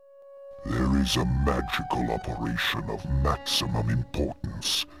is a magical operation of maximum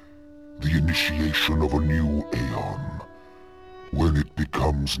importance. The initiation of a new aeon. When it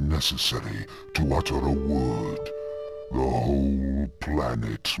becomes necessary to utter a word, the whole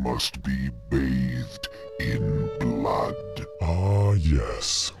planet must be bathed in blood. Ah,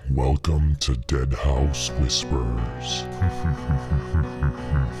 yes. Welcome to Deadhaus Whispers.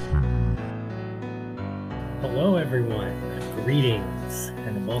 Hello, everyone. Greetings,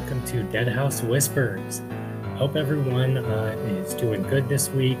 and welcome to Deadhaus Whispers. Hope everyone is doing good this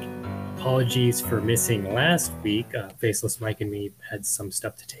week. Apologies for missing last week. Faceless Mike and me had some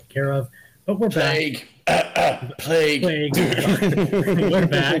stuff to take care of, but we're back. Plague. We're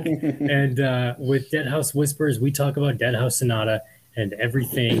back, and with Deadhaus Whispers, we talk about Deadhaus Sonata and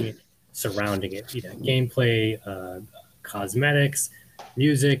everything surrounding it. Gameplay, cosmetics,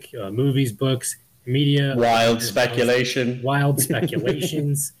 music, movies, books, media, wild speculations.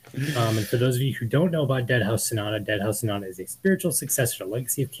 And for those of you who don't know about Deadhaus Sonata is a spiritual successor to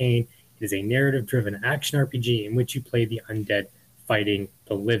Legacy of Kain. It is a narrative-driven action RPG in which you play the undead fighting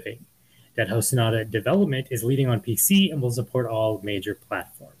the living. Deadhaus Sonata development is leading on PC and will support all major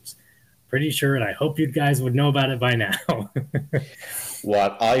platforms. Pretty sure, and I hope you guys would know about it by now.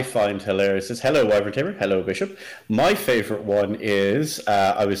 What I find hilarious is, hello, Wyvern Tamer, hello, Bishop. My favorite one is,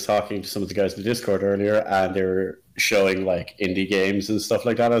 I was talking to some of the guys in the Discord earlier, and they were showing like indie games and stuff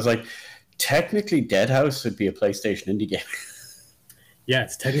like that. I was like, technically, Deadhaus would be a PlayStation indie game.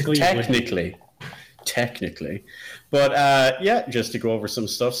 Yes, technically. But yeah, just to go over some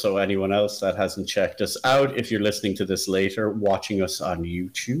stuff, so anyone else that hasn't checked us out, if you're listening to this later, watching us on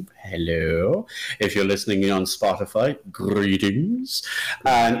YouTube, hello. If you're listening on Spotify, greetings.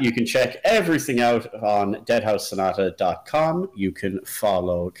 And you can check everything out on deadhaussonata.com. You can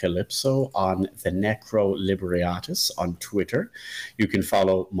follow Calypso on the Necro Liberatus on Twitter. You can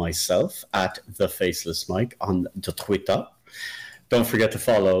follow myself at the Faceless Mike on the Twitter. Don't forget to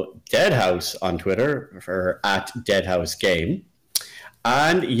follow Deadhaus on Twitter for at Deadhaus Game.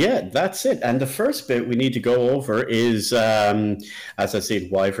 And yeah, that's it. And the first bit we need to go over is, as I said,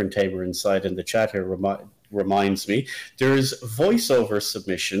 Wyvern Tamer inside in the chat here reminds me, there's voiceover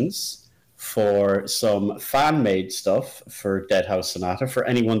submissions for some fan-made stuff for Deadhaus Sonata. For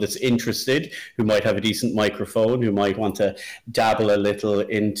anyone that's interested, who might have a decent microphone, who might want to dabble a little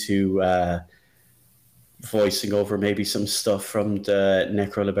into voicing over maybe some stuff from the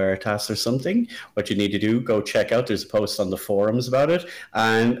Necro Liberatas or something, what you need to do, go check out. There's a post on the forums about it.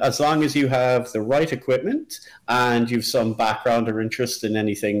 And as long as you have the right equipment and you've some background or interest in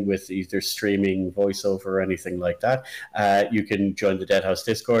anything with either streaming, voiceover, or anything like that, you can join the Deadhaus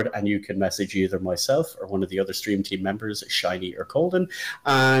Discord and you can message either myself or one of the other stream team members, Shiny or Colden,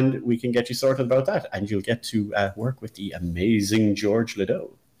 and we can get you sorted about that. And you'll get to work with the amazing George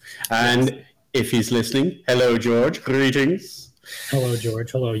Lido. And yes. If he's listening, hello, George. Greetings. Hello,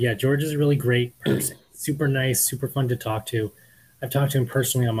 George. Hello. Yeah, George is a really great person. Super nice, super fun to talk to. I've talked to him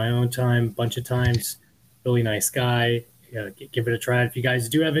personally on my own time, a bunch of times. Really nice guy. Give it a try. If you guys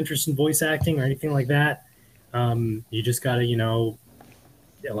do have interest in voice acting or anything like that, you just got to,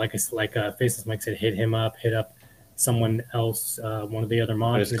 like Faceless Mike said, hit up someone else, one of the other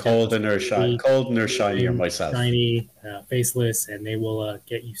mods. There's Colden or Shiny or myself. Shiny, Faceless, and they will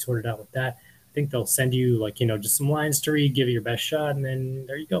get you sorted out with that. I think they'll send you just some lines to read, give it your best shot, and then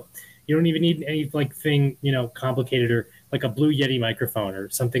there you go. You don't even need any thing complicated or like a Blue Yeti microphone or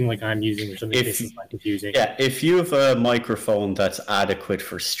something like I'm using or something confusing. Yeah, if you have a microphone that's adequate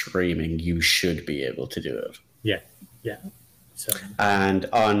for streaming, you should be able to do it. Yeah. So. And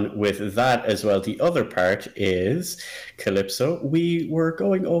on with that as well, the other part is Calypso. We were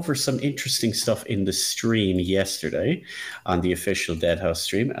going over some interesting stuff in the stream yesterday on the official Deadhaus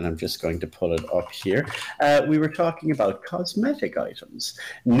stream, and I'm just going to pull it up here. We were talking about cosmetic items.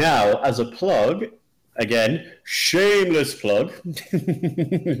 Now, as a plug, again, shameless plug,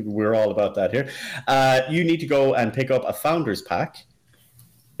 we're all about that here, you need to go and pick up a Founders Pack.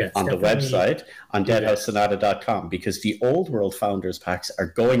 Yes, on the website on deadhaussonata.com, because the old world founders packs are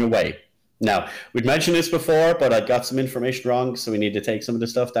going away. Now, we'd mentioned this before, but I got some information wrong, so we need to take some of the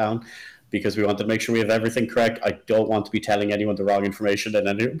stuff down because we want to make sure we have everything correct. I don't want to be telling anyone the wrong information and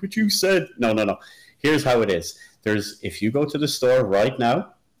then, but you said, no. Here's how it is. If you go to the store right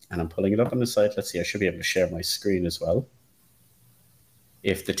now, and I'm pulling it up on the site, let's see, I should be able to share my screen as well,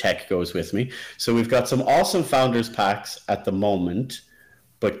 if the tech goes with me. So we've got some awesome founders packs at the moment.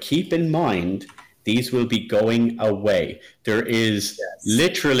 But keep in mind, These will be going away. There is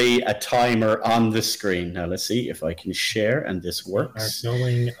literally a timer on the screen. Now, let's see if I can share and this works. Are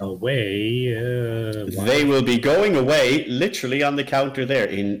going away. They will be going away literally on the counter there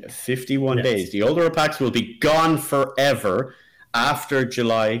in 51 days. The older packs will be gone forever after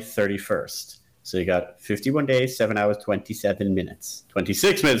July 31st. So you got 51 days, 7 hours, 27 minutes.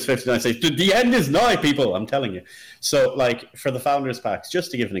 26 minutes, 59 seconds. The end is nigh, people, I'm telling you. So, like, for the Founders Packs, just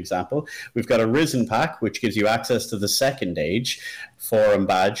to give an example, we've got a Risen Pack, which gives you access to the second age, Forum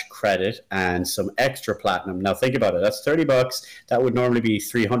Badge, credit, and some extra Platinum. Now, think about it. That's $30. That would normally be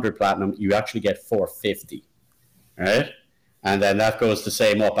 300 Platinum. You actually get 450, right? And then that goes the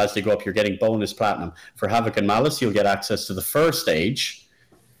same up. As they go up, you're getting bonus Platinum. For Havoc and Malice, you'll get access to the first age,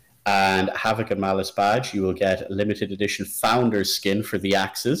 and Havoc and Malice badge, you will get a limited edition Founders skin for the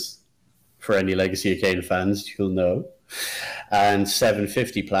Axes. For any Legacy Arcane fans, you'll know. And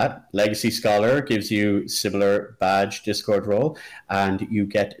 750 plat. Legacy Scholar gives you similar badge Discord role. And you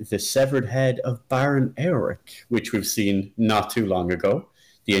get the severed head of Baron Eric, which we've seen not too long ago.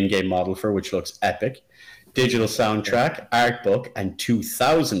 The in-game model for which looks epic. Digital soundtrack, art book, and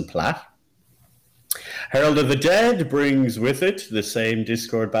 2000 plat. Herald of the Dead brings with it the same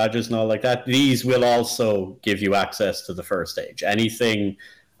Discord badges and all like that. These will also give you access to the first stage. Anything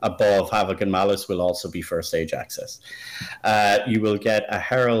above Havoc and Malice will also be first stage access. You will get a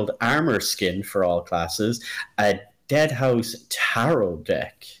Herald armor skin for all classes, a Deadhaus tarot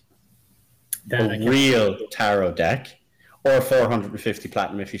deck, a real tarot deck, or 450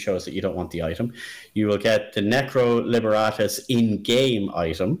 platinum if you chose that you don't want the item. You will get the Necro Liberatus in-game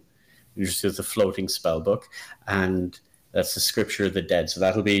item, which is a floating spell book, and that's the Scripture of the Dead. So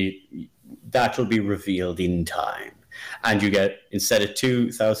that'll be revealed in time. And you get, instead of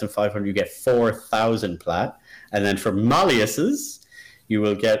 2,500, you get 4,000 plat. And then for Malleus's, you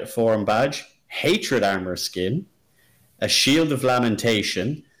will get a Forum badge, Hatred armor skin, a Shield of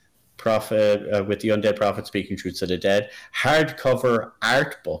Lamentation, Prophet with the Undead Prophet speaking truths to the dead, hardcover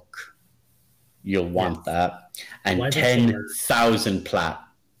art book. You'll want that, and 10,000 plat.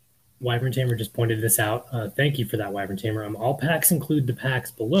 Wyvern Tamer just pointed this out. Thank you for that, Wyvern Tamer. All packs include the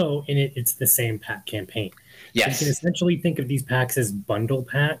packs below. In it, it's the same pack campaign. Yes. So you can essentially think of these packs as bundle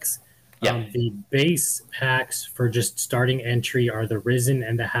packs. Yeah. The base packs for just starting entry are the Risen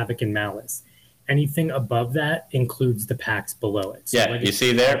and the Havoc and Malice. Anything above that includes the packs below it. So yeah, you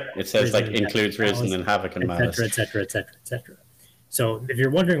see there? It says like includes Risen and Havoc and Malice. Et cetera, et cetera, et cetera. So if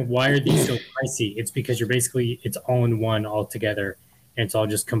you're wondering why are these so pricey, it's because it's all in one all together. And it's all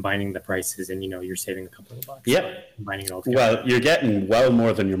just combining the prices, and you're saving a couple of bucks. Yep. Combining it all together. Well, you're getting well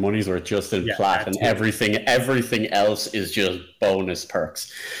more than your money's worth just in plat, and everything else is just bonus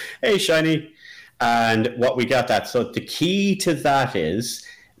perks. Hey, Shiny. And what we got that. So the key to that is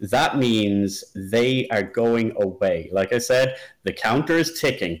that means they are going away. Like I said, the counter is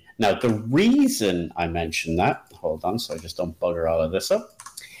ticking. Now, the reason I mentioned that, hold on, so I just don't bugger all of this up,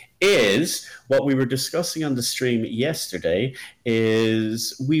 is what we were discussing on the stream yesterday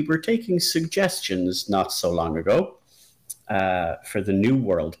is we were taking suggestions not so long ago for the New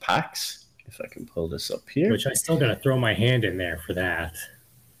World packs. If I can pull this up here. Which I still got to throw my hand in there for that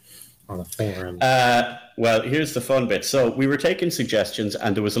on the forum. Well, here's the fun bit. So we were taking suggestions,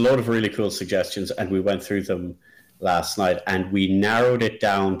 and there was a load of really cool suggestions, and we went through them last night, and we narrowed it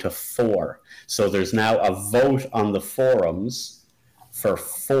down to 4. So there's now a vote on the forums for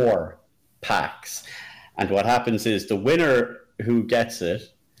 4 packs. And what happens is the winner who gets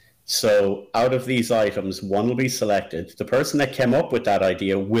it, so out of these items, one will be selected. The person that came up with that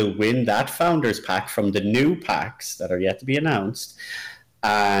idea will win that Founders Pack from the new packs that are yet to be announced,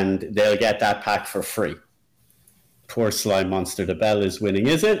 and they'll get that pack for free. Poor Slime Monster. The bell is winning.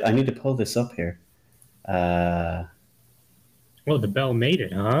 Is it? I need to pull this up here. Well, the bell made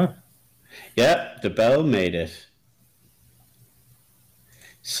it, huh? Yeah, the bell made it.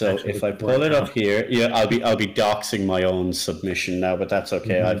 So actually, if I pull it up here, yeah, I'll be doxing my own submission now, but that's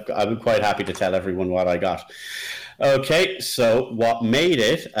okay. Mm-hmm. I'm quite happy to tell everyone what I got. Okay, so what made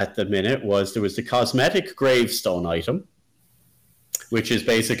it at the minute was there was the cosmetic gravestone item, which is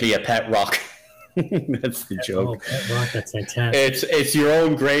basically a pet rock. That's the joke. Oh, pet rock, that's fantastic. It's your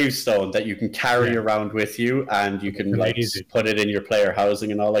own gravestone that you can carry around with you, and you can put it in your player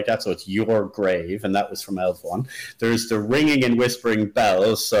housing and all like that. So it's your grave, and that was from Elf One. There's the ringing and whispering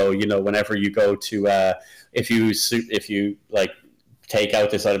bells. So whenever you go to, if you like take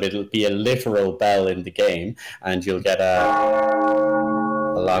out this item, it'll be a literal bell in the game, and you'll get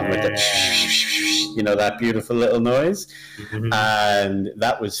along with the that beautiful little noise. Mm-hmm. And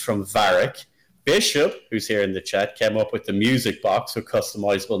that was from Varric. Bishop, who's here in the chat, came up with the music box with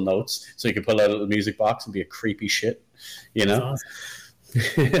customizable notes, so you can pull out a little music box and be a creepy shit, you know.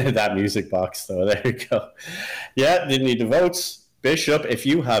 That's awesome. That music box, though. There you go. Yeah, didn't need the votes. Bishop, if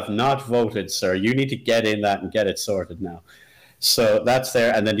you have not voted, sir, you need to get in that and get it sorted now. So that's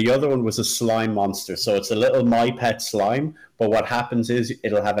there. And then the other one was a slime monster. So it's a little My Pet slime. But what happens is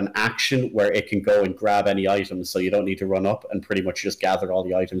it'll have an action where it can go and grab any items. So you don't need to run up and pretty much just gather all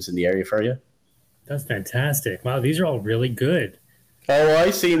the items in the area for you. That's fantastic. Wow, these are all really good. Oh,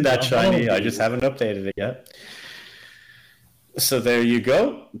 I've seen that shiny. I just haven't updated it yet. So there you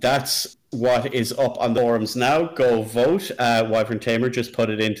go. That's what is up on the forums now. Go vote. Wyvern Tamer just put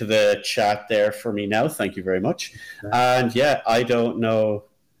it into the chat there for me now. Thank you very much. And yeah, I don't know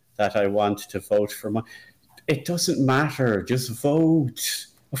that I want to vote for my... It doesn't matter. Just vote.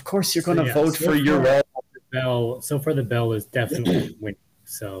 Of course you're going to vote for your own. Bell. So far the Bell is definitely winning.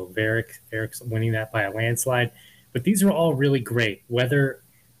 So Eric's winning that by a landslide. But these are all really great. Whether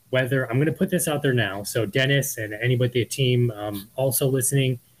I'm going to put this out there now. So Dennis and anybody at the team also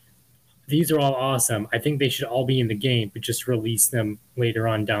listening, these are all awesome. I think they should all be in the game, but just release them later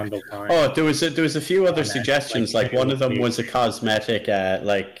on down the line. Oh, there was a few other suggestions. Like one of them was a cosmetic,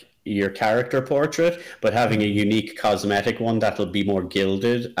 like your character portrait, but having a unique cosmetic one that'll be more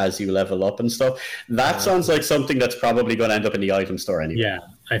gilded as you level up and stuff. That sounds like something that's probably going to end up in the item store anyway. Yeah,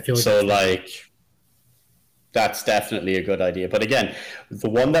 I feel like so. Like, that's definitely a good idea. But again, the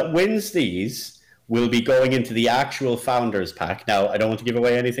one that wins these will be going into the actual Founders Pack. Now, I don't want to give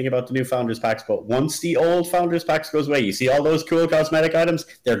away anything about the new Founders Packs, but once the old Founders Packs goes away, you see all those cool cosmetic items?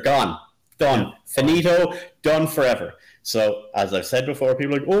 They're gone. Done. Yeah. Finito. Done forever. So, as I've said before,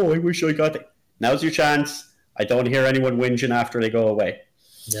 people are like, oh, I wish I got it. Now's your chance. I don't hear anyone whinging after they go away.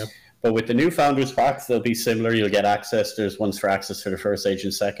 Yep. But with the new Founders Packs, they'll be similar. You'll get access. There's ones for access for the first age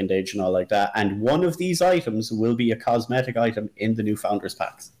and second age and all like that. And one of these items will be a cosmetic item in the new Founders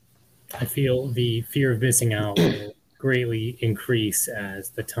Packs. I feel the fear of missing out will greatly increase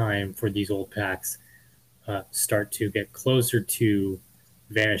as the time for these old packs start to get closer to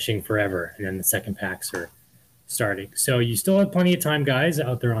vanishing forever. And then the second packs are starting. So you still have plenty of time, guys,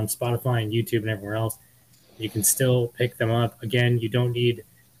 out there on Spotify and YouTube and everywhere else. You can still pick them up. Again, you don't need...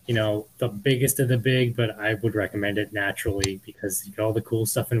 the biggest of the big, but I would recommend it naturally because you get all the cool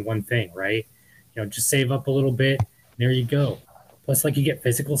stuff in one thing, right? Just save up a little bit. There you go. Plus, like, you get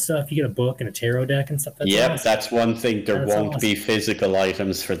physical stuff. You get a book and a tarot deck and stuff. Yep, awesome. That's one thing. There won't be physical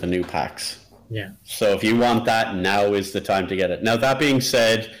items for the new packs. Yeah. So if you want that, now is the time to get it. Now, that being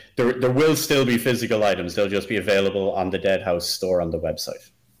said, there will still be physical items. They'll just be available on the Deadhaus store on the website.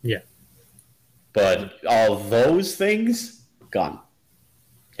 Yeah. But all those things, gone.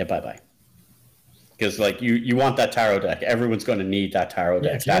 Yeah, bye-bye. Because like you want that tarot deck. Everyone's going to need that tarot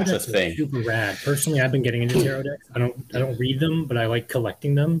deck. That's a thing. Super rad. Personally, I've been getting into tarot decks. I don't read them, but I like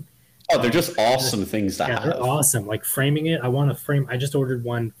collecting them. Oh, they're just awesome things to have. They're awesome. Like framing it. I want to frame. I just ordered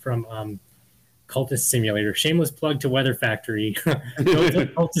one from Cultist Simulator. Shameless plug to Weather Factory.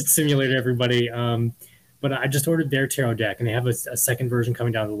 Cultist Simulator, everybody. But I just ordered their tarot deck, and they have a second version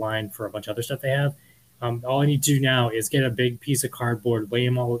coming down the line for a bunch of other stuff they have. All I need to do now is get a big piece of cardboard, lay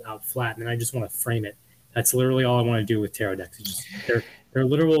them all out flat, and then I just want to frame it. That's literally all I want to do with tarot decks. They're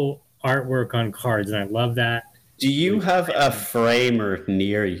literal artwork on cards, and I love that. Do you have a framer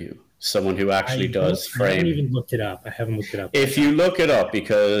near you? Someone who actually does frame? I haven't even looked it up. I haven't looked it up. If you look it up,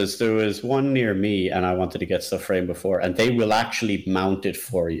 because there was one near me, and I wanted to get stuff framed before, and they will actually mount it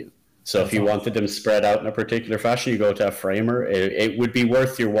for you. So if you wanted them spread out in a particular fashion, you go to a framer. It would be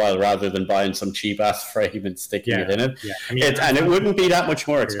worth your while rather than buying some cheap-ass frame and sticking it in it. Yeah. It wouldn't be that much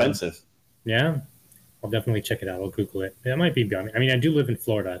more expensive. Yeah. I'll definitely check it out. I'll Google it. That might be beyond. I mean, I do live in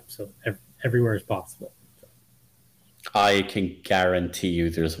Florida, so everywhere is possible. So. I can guarantee you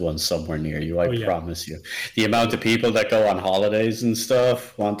there's one somewhere near you. I promise you. The amount of people that go on holidays and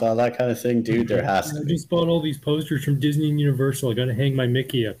stuff, want all that kind of thing, dude, there has to be. I just bought all these posters from Disney and Universal. I got to hang my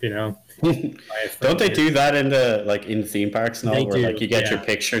Mickey up, Don't they do that in theme parks now, where you get your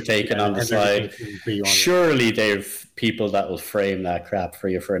picture taken on the slide? Surely they've people that will frame that crap for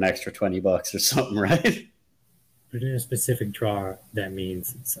you for an extra $20 or something, right? But in a specific drawer, that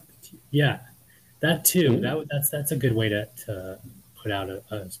means something to you. Yeah, that too. That's a good way to put out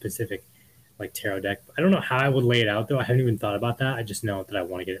a specific tarot deck. I don't know how I would lay it out though. I haven't even thought about that. I just know that I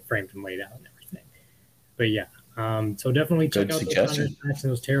want to get it framed and laid out and everything. But yeah. So definitely check out those packs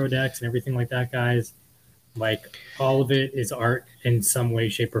and those tarot decks and everything like that, guys. Like all of it is art in some way,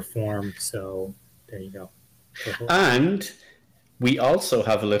 shape, or form. So there you go. And we also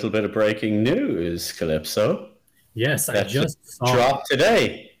have a little bit of breaking news, Calypso. Yes, I just saw dropped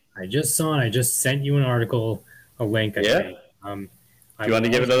today. I just saw it. I just sent you an article, a link. I think. Do you want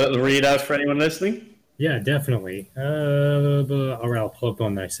to give it a little readout for anyone listening? Yeah, definitely. All right, I'll pull up the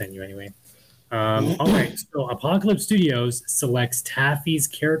one that I sent you anyway. All right, so Apocalypse Studios selects Taffy's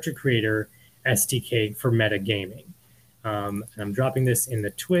character creator SDK for metagaming. And I'm dropping this in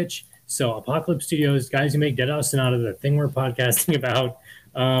the Twitch. So Apocalypse Studios, guys who make Deadhaus Sonata, the thing we're podcasting about,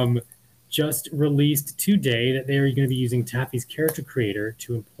 just released today that they are going to be using Taffy's character creator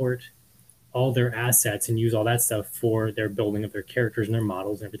to import all their assets and use all that stuff for their building of their characters and their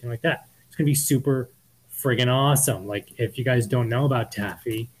models and everything like that. It's going to be super friggin' awesome. Like, if you guys don't know about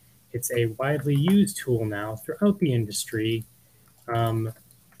Taffy, it's a widely used tool now throughout the industry. And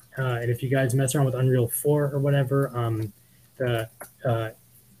if you guys mess around with Unreal 4 or whatever, the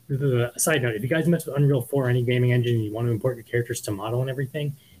side note, if you guys mess with Unreal 4 or any gaming engine and you want to import your characters to model and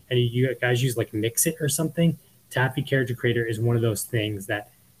everything, and you guys use like Mixit or something, Taffy Character Creator is one of those things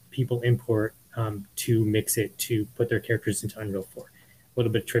that people import to Mixit to put their characters into Unreal 4. A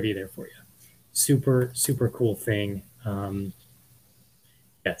little bit of trivia there for you. Super, super cool thing.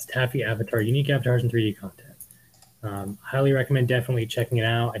 Yes, Taffy Avatar, unique avatars and 3D content. Highly recommend definitely checking it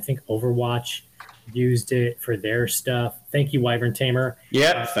out. I think Overwatch used it for their stuff. Thank you, Wyvern Tamer.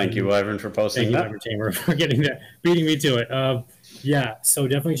 Yeah, thank you, Wyvern, for posting that. Wyvern Tamer, for getting that, beating me to it. Yeah, so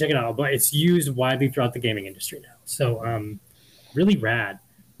definitely check it out. But it's used widely throughout the gaming industry now. So really rad,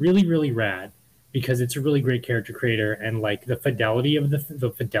 really rad, because it's a really great character creator, and like the fidelity of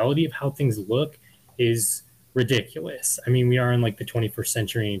the fidelity of how things look is ridiculous. I mean, we are in like the 21st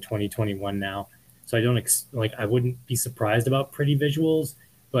century in 2021 now, so I don't I wouldn't be surprised about pretty visuals,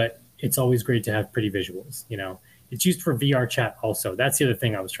 but it's always great to have pretty visuals. You know, it's used for VR chat also. That's the other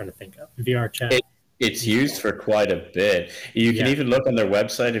thing I was trying to think of. VR chat. It's used for quite a bit. You can even look on their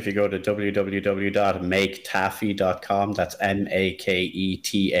website if you go to www.maketaffy.com. That's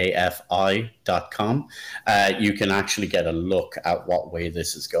maketafi.com. You can actually get a look at what way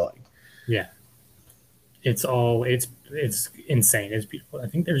this is going. Yeah, it's insane. It's beautiful. I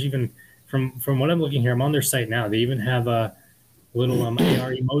think there's even from what I'm looking here, I'm on their site now. They even have a little AR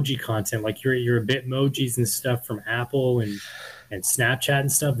emoji content, like your Bitmojis and stuff from Apple and Snapchat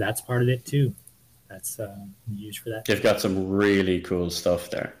and stuff. That's part of it too. That's used for that. They've got some really cool stuff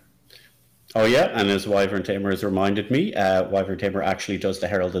there. Oh yeah, and as Wyvern Tamer has reminded me, Wyvern Tamer actually does the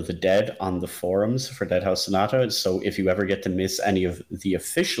Herald of the Dead on the forums for Deadhaus Sonata. So if you ever get to miss any of the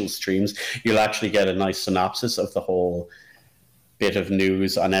official streams, you'll actually get a nice synopsis of the whole bit of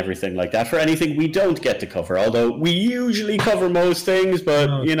news on everything like that for anything we don't get to cover. Although we usually cover most things,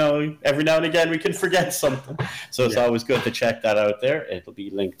 but you know, every now and again we can forget something. So it's always good to check that out there. It'll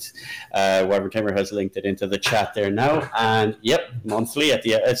be linked. Wyvern Tamer has linked it into the chat there now. And yep, monthly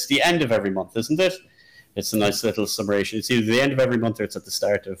it's the end of every month, isn't it? It's a nice little summation. It's either the end of every month or it's at the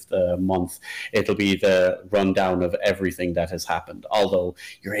start of the month. It'll be the rundown of everything that has happened. Although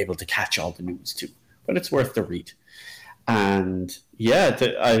you're able to catch all the news too, but it's worth the read. And yeah,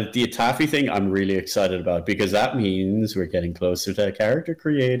 the Taffy thing I'm really excited about, because that means we're getting closer to a character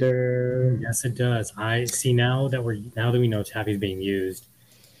creator. Yes, it does. I see now that we know Taffy's being used.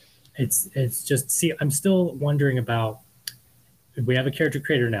 It's just I'm still wondering about. We have a character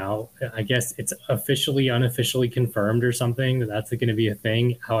creator now. I guess it's unofficially confirmed or something that's going to be a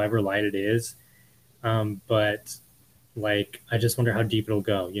thing, however light it is. But like, I just wonder how deep it'll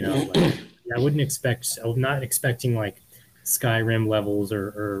go. You know, like, I'm not expecting like Skyrim levels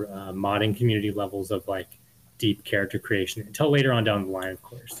or modding community levels of like deep character creation until later on down the line, of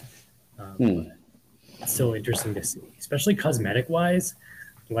course. But it's still interesting to see, especially cosmetic wise,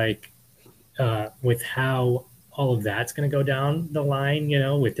 like with how all of that's going to go down the line, you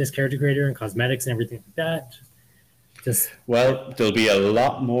know, with this character creator and cosmetics and everything like that. Well, there'll be a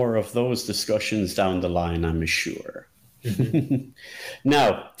lot more of those discussions down the line, I'm sure. Mm-hmm.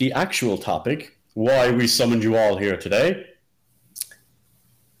 Now, the actual topic, why we summoned you all here today.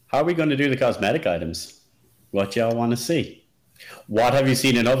 How are we going to do the cosmetic items? What y'all want to see? What have you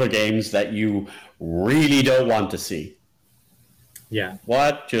seen in other games that you really don't want to see? Yeah.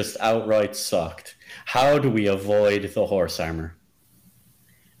 What just outright sucked? How do we avoid the horse armor?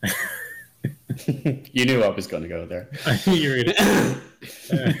 You knew I was going to go there.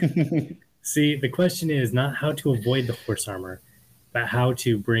 See, the question is not how to avoid the horse armor, but how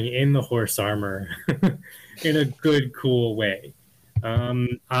to bring in the horse armor in a good, cool way. All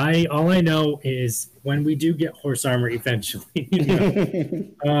I know is when we do get horse armor eventually,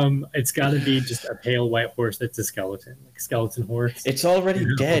 it's got to be just a pale white horse that's a skeleton, like a skeleton horse. It's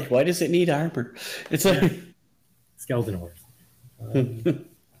already dead. Why does it need armor? It's a skeleton horse.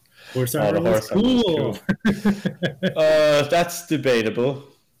 Horse armor was cool. That's debatable.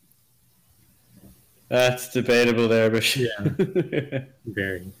 That's debatable there, but Yeah.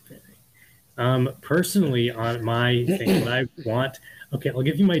 Very, very. Personally, on my thing, what I want. Okay, I'll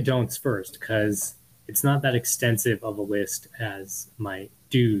give you my don'ts first because it's not that extensive of a list as my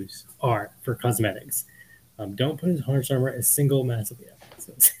do's are for cosmetics. Don't put his horse armor as single massively.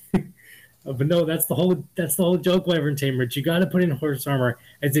 But no, that's the whole joke, Wyvern Tamer. You got to put in horse armor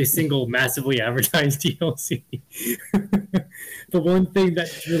as a single massively advertised DLC. The one thing that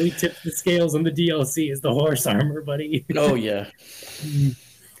really tips the scales on the DLC is the horse armor, buddy. Oh yeah.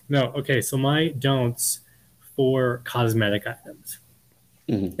 No, okay. So my don'ts for cosmetic items.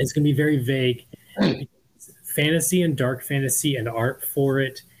 Mm-hmm. It's going to be very vague. Fantasy and dark fantasy and art for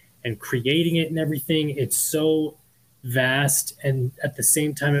it and creating it and everything. It's so vast, and at the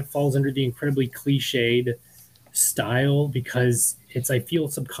same time it falls under the incredibly cliched style because I feel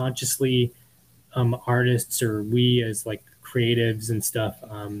subconsciously artists or we as like creatives and stuff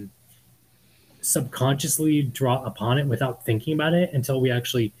subconsciously draw upon it without thinking about it until we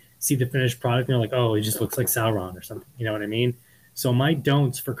actually see the finished product and they're like, oh, it just looks like Sauron or something, you know what I mean? So my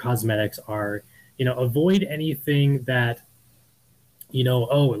don'ts for cosmetics are, avoid anything that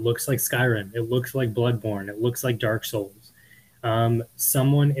oh, it looks like Skyrim. It looks like Bloodborne. It looks like Dark Souls.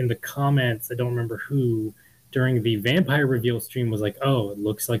 Someone in the comments, I don't remember who, during the vampire reveal stream was like, oh, it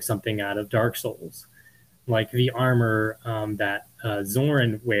looks like something out of Dark Souls. Like the armor that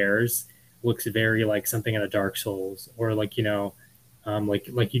Zoran wears looks very like something out of Dark Souls. Or like,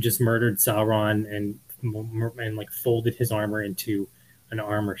 like you just murdered Sauron and like folded his armor into an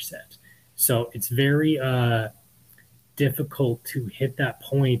armor set. So it's very difficult to hit that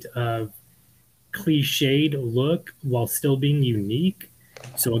point of cliched look while still being unique.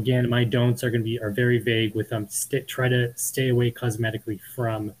 So again, my don'ts are very vague with try to stay away cosmetically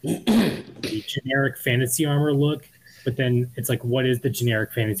from the generic fantasy armor look, but then it's like, what is the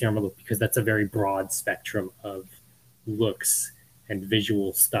generic fantasy armor look? Because that's a very broad spectrum of looks and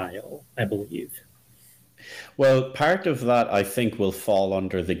visual style, I believe. Well, part of that I think will fall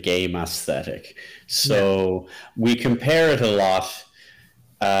under the game aesthetic. So we compare it a lot.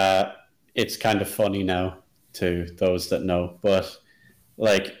 It's kind of funny now to those that know, but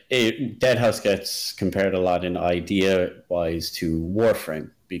like Deadhaus gets compared a lot in idea-wise to Warframe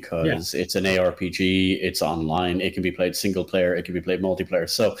because it's an ARPG, it's online, it can be played single player, it can be played multiplayer.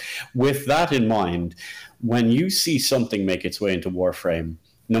 So with that in mind, when you see something make its way into Warframe,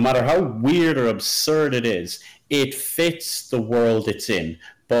 no matter how weird or absurd it is, it fits the world it's in,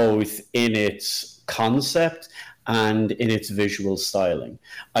 both in its concept and in its visual styling.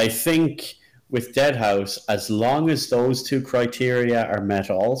 I think with Deadhaus, as long as those two criteria are met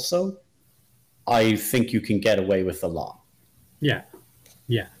also, I think you can get away with a lot. Yeah.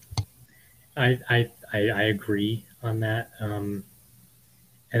 I agree on that. And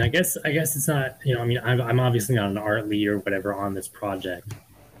I guess it's not, I'm obviously not an art lead or whatever on this project.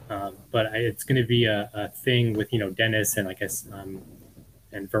 But it's going to be a thing with Dennis and I guess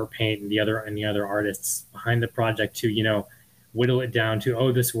and Verpaint and the other artists behind the project to whittle it down to,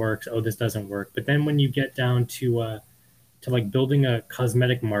 oh, this works, oh, this doesn't work. But then when you get down to like building a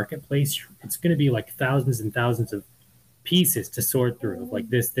cosmetic marketplace, it's going to be like thousands and thousands of pieces to sort through, like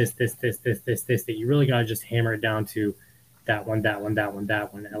this that you really got to just hammer it down to that one,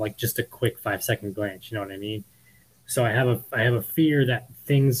 and like just a quick 5-second glance. You know what I mean? So I have a fear that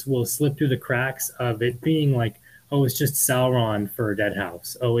things will slip through the cracks of it being like, oh, it's just Sauron for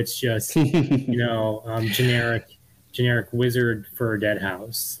Deadhaus. Oh, it's just generic wizard for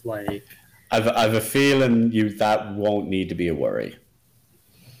Deadhaus. Like I've a feeling that won't need to be a worry.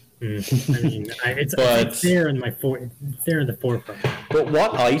 I mean, it's there in the forefront. But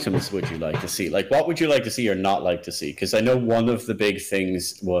what items would you like to see? Like, what would you like to see or not like to see? Because I know one of the big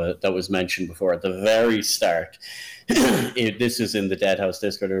things that was mentioned before at the very start. This is in the Deadhaus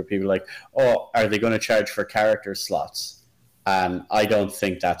Discord, where people are like, "Oh, are they going to charge for character slots?" And I don't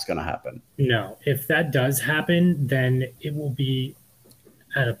think that's going to happen. No, if that does happen, then it will be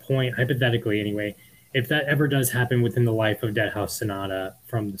at a point, hypothetically anyway. If that ever does happen within the life of Deadhaus Sonata,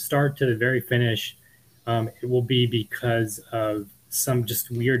 from the start to the very finish, it will be because of some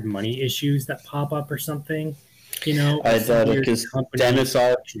just weird money issues that pop up or something. I thought it because Dennis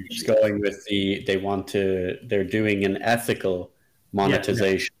keeps going with they're doing an ethical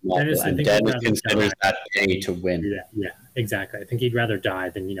monetization model, and Dennis considers that pay to win. Yeah, exactly. I think he'd rather die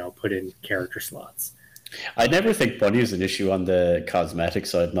than put in character slots. I never think money is an issue on the cosmetic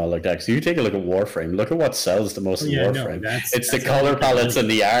side and all like that. So you take a look at Warframe. Look at what sells the most in Warframe. It's the color palettes and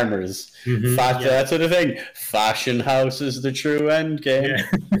the armors. That sort of thing. Fashion house is the true end game.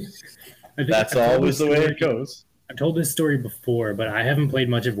 That's always the way it goes. I've told this story before, but I haven't played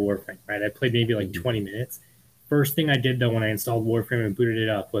much of Warframe, right? I played maybe like 20 minutes. First thing I did though when I installed Warframe and booted it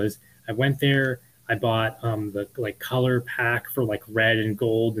up was I went there, I bought the like color pack for like red and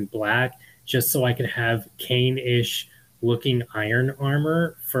gold and black, just so I could have Kane-ish looking iron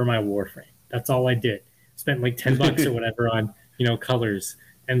armor for my Warframe. That's all I did. Spent like $10 or whatever on, colors.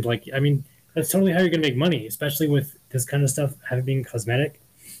 And like, I mean, that's totally how you're gonna make money, especially with this kind of stuff having being cosmetic.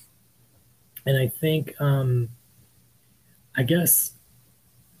 And I think I guess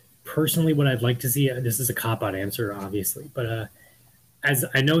personally, what I'd like to see, this is a cop out answer, obviously, but as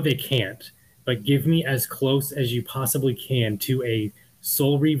I know they can't, but give me as close as you possibly can to a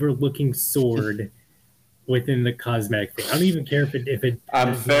Soul Reaver looking sword within the cosmetic thing. I don't even care if it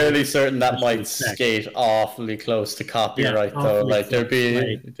I'm fairly certain that might skate awfully close to copyright, though. Like there'd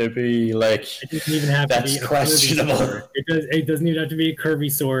be like it doesn't even have that's to be questionable. It doesn't even have to be a curvy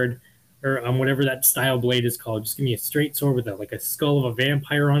sword or whatever that style blade is called. Just give me a straight sword with like a skull of a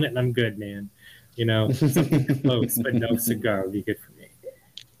vampire on it, and I'm good, man. Something close, but no cigar would be good for me.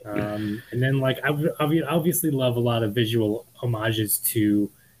 And then like I would obviously love a lot of visual homages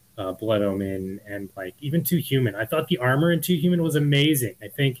to Blood Omen and like even Too Human. I thought the armor in Too Human was amazing. I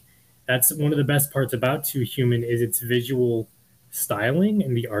think that's one of the best parts about Too Human is its visual styling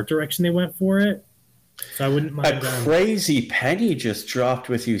and the art direction they went for it. So I wouldn't mind. A crazy penny just dropped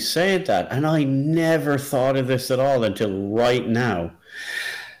with you saying that, and I never thought of this at all until right now.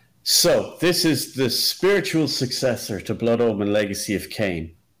 So this is the spiritual successor to Blood Omen Legacy of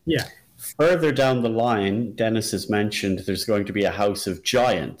Kain. Yeah. Further down the line, Dennis has mentioned there's going to be a House of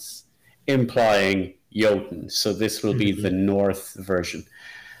Giants, implying Jotun. So this will be the North version.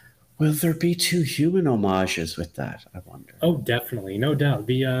 Will there be Too Human homages with that, I wonder? Oh, definitely. No doubt.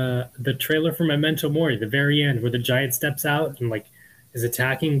 The trailer for Memento Mori, the very end, where the giant steps out and like is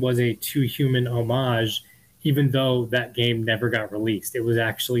attacking, was a Too Human homage, even though that game never got released. It was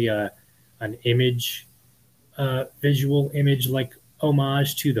actually an image, visual image like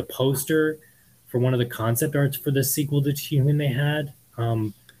homage to the poster for one of the concept arts for the sequel to Too Human they had,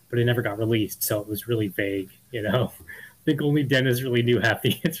 but it never got released, so it was really vague, I think only Dennis really knew half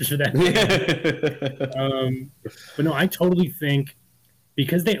the answers for that. But no, I totally think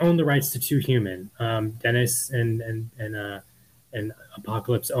because they own the rights to Too Human, Dennis and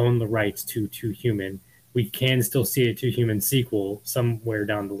Apocalypse own the rights to Too Human. We can still see a Too Human sequel somewhere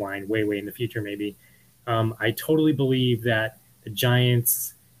down the line, way in the future, maybe. I totally believe that the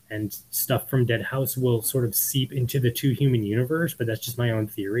Giants and stuff from Deadhaus will sort of seep into the Too Human universe, but that's just my own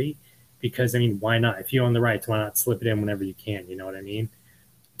theory. Because, I mean, why not? If you own the rights, why not slip it in whenever you can? You know what I mean?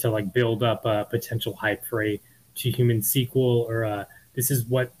 To, like, build up a potential hype for a Too Human sequel or this is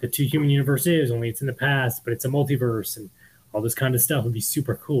what the Too Human universe is, only it's in the past, but it's a multiverse and all this kind of stuff would be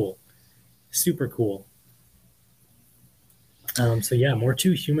super cool. Super cool. So, yeah, more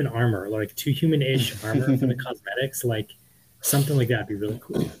Too Human armor, like Too Human-ish armor for the cosmetics, like something like that would be really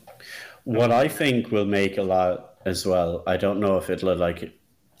cool. What I think will make a lot as well, I don't know if it'll like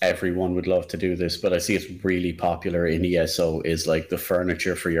everyone would love to do this, but I see it's really popular in ESO is like the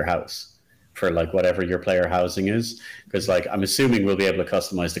furniture for your house, for like whatever your player housing is. Because like I'm assuming we'll be able to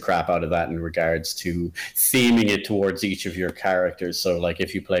customize the crap out of that in regards to theming it towards each of your characters. So like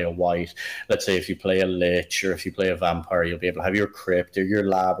if you play a white, let's say if you play a lich or if you play a vampire, you'll be able to have your crypt or your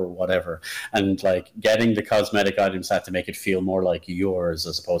lab or whatever. And like getting the cosmetic items that to make it feel more like yours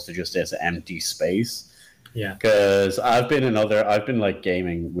as opposed to just this empty space. Yeah, because I've been like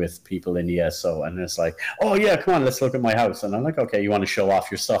gaming with people in ESO, and it's like, oh yeah, come on, let's look at my house, and I'm like, okay, you want to show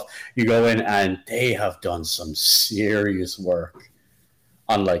off your stuff? You go in, and they have done some serious work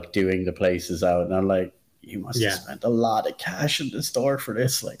on like doing the places out, and I'm like, you must have spent a lot of cash in the store for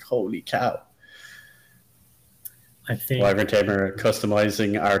this, like holy cow. I think Wyvern Tamer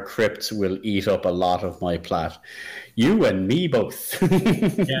customizing our crypts will eat up a lot of my plat. You and me both.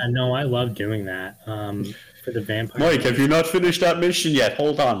 Yeah, no, I love doing that. For the vampire. Mike, have you not finished that mission yet?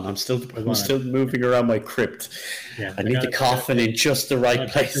 Hold on, I'm still moving around my crypt. Yeah, I need the coffin in just the right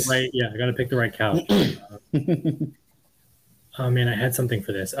place. I got to pick the right couch. Oh man, I had something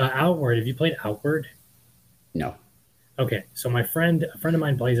for this. Outward. Have you played Outward? No. Okay, so a friend of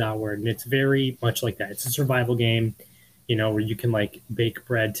mine plays Outward, and it's very much like that. It's a survival game, where you can like bake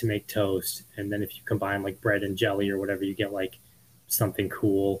bread to make toast, and then if you combine like bread and jelly or whatever, you get like something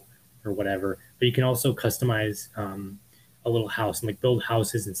cool or whatever. But you can also customize a little house and like build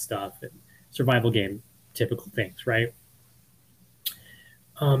houses and stuff. And survival game, typical things, right?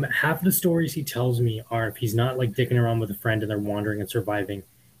 Half of the stories he tells me are if he's not like dicking around with a friend and they're wandering and surviving,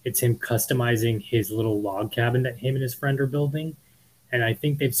 it's him customizing his little log cabin that him and his friend are building. And I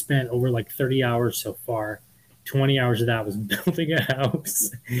think they've spent over like 30 hours so far 20 hours of that was building a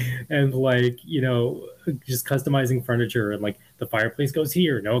house and like, just customizing furniture, and like the fireplace goes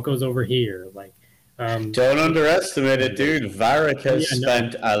here, no, it goes over here. Like, don't underestimate it, dude. Varric has yeah, no.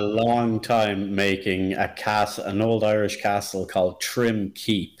 spent a long time making a castle, an old Irish castle called Trim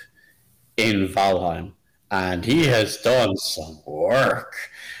Keep in Valheim, and he has done some work.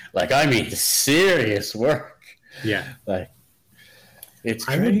 Like, I mean, serious work. Yeah, like it's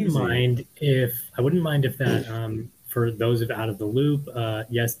crazy. I wouldn't mind if that, for those of out of the loop,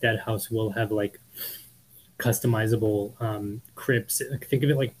 yes, Deadhaus will have like customizable crypts. Think of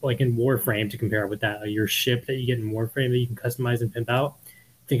it like in Warframe, to compare it with that. Your ship that you get in Warframe that you can customize and pimp out.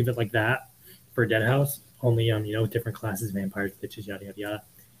 Think of it like that for Deadhaus, only different classes, vampires, bitches, yada yada yada.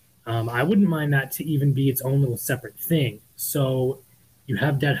 I wouldn't mind that to even be its own little separate thing. So you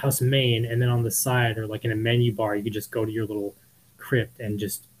have Deadhaus main, and then on the side or like in a menu bar, you could just go to your little crypt and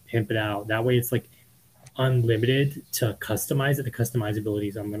just pimp it out. That way, it's like unlimited to customize it. The customizability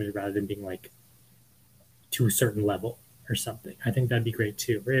is unlimited rather than being like to a certain level or something. I think that'd be great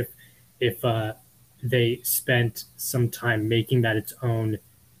too. Or if they spent some time making that its own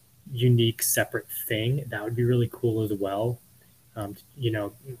unique separate thing, that would be really cool as well.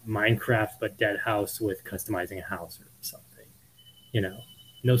 Minecraft but Deadhaus with customizing a house or something.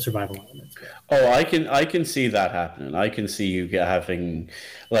 No survival elements. Oh, I can see that happening. I can see you having,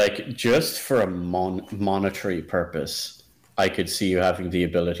 like, just for a monetary purpose, I could see you having the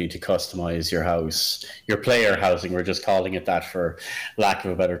ability to customize your house, your player housing. We're just calling it that for lack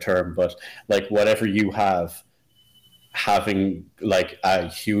of a better term, but like whatever you have, having like a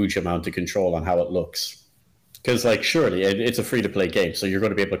huge amount of control on how it looks. Because like surely it's a free to play game, so you're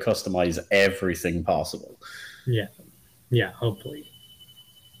going to be able to customize everything possible. Yeah, hopefully.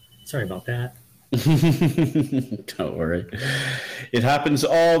 Sorry about that. Don't worry. It happens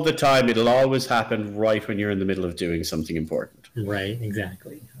all the time. It'll always happen right when you're in the middle of doing something important. Right,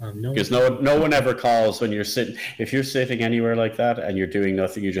 exactly. Because no one ever calls when you're sitting. If you're sitting anywhere like that and you're doing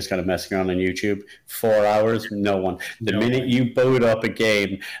nothing, you're just kind of messing around on YouTube, 4 hours, no one. The minute you boot up a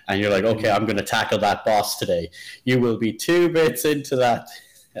game and you're like, okay, I'm going to tackle that boss today, you will be 2 bits into that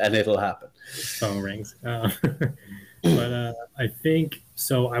and it'll happen. Phone rings. But I think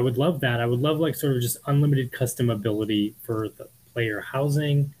so. I would love that. I would love like sort of just unlimited customability for the player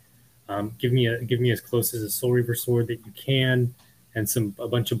housing. Give me as close as a Soul Reaver sword that you can, and a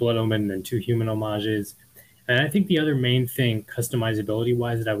bunch of Blood Omen and 2 human homages. And I think the other main thing, customizability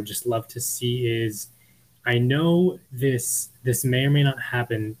wise, that I would just love to see is, I know this may or may not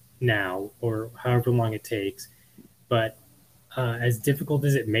happen now or however long it takes, but as difficult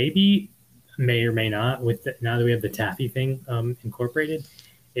as it may be, may or may not, now that we have the taffy thing incorporated,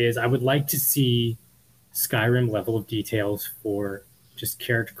 is I would like to see Skyrim level of details for just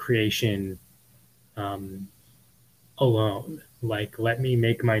character creation alone. Like, let me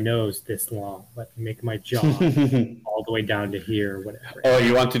make my nose this long, let me make my jaw all the way down to here, whatever. Oh,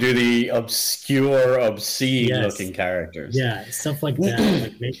 you want to do the obscene looking characters. Yeah, stuff like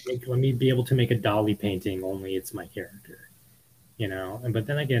that. Like let me be able to make a dolly painting, only it's my character. But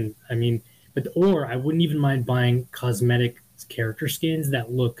then again, I mean, or I wouldn't even mind buying cosmetic character skins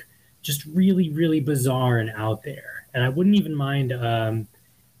that look just really, really bizarre and out there. And I wouldn't even mind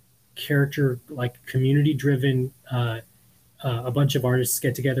character, like community-driven, a bunch of artists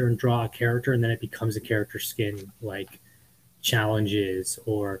get together and draw a character, and then it becomes a character skin, like challenges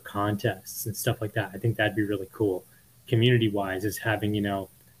or contests and stuff like that. I think that'd be really cool, community-wise, is having,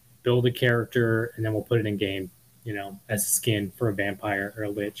 build a character, and then we'll put it in game, as a skin for a vampire or a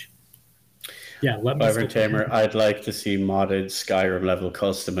lich. Yeah, Wyvern Tamer, I'd like to see modded Skyrim level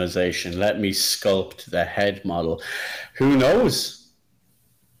customization. Let me sculpt the head model. Who knows?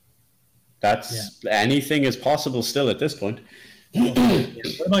 Anything is possible still at this point.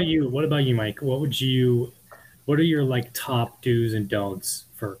 What about you, Mike? What are your like top do's and don'ts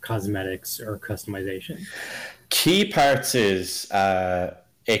for cosmetics or customization? Key parts is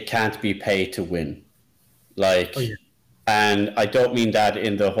it can't be pay to win. Like, and I don't mean that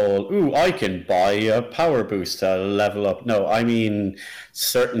in the whole, I can buy a power boost to level up. No, I mean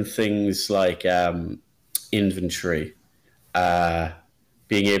certain things like inventory,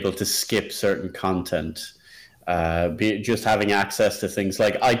 being able to skip certain content, just having access to things.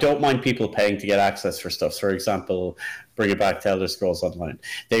 Like, I don't mind people paying to get access for stuff. For example, bring it back to Elder Scrolls Online.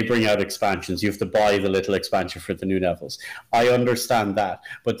 They bring out expansions. You have to buy the little expansion for the new levels. I understand that.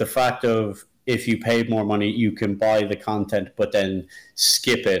 But the fact of, if you paid more money, you can buy the content, but then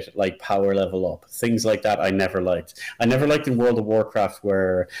skip it, like power level up. Things like that I never liked. I never liked in World of Warcraft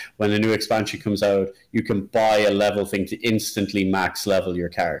where when a new expansion comes out, you can buy a level thing to instantly max level your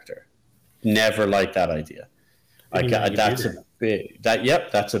character. Never liked that idea. That's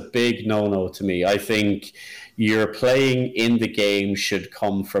a big no-no to me. I think your playing in the game should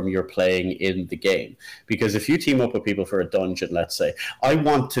come from your playing in the game. Because if you team up with people for a dungeon, let's say, I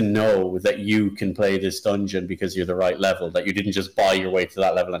want to know that you can play this dungeon because you're the right level, that you didn't just buy your way to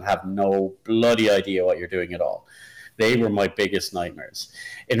that level and have no bloody idea what you're doing at all. They were my biggest nightmares.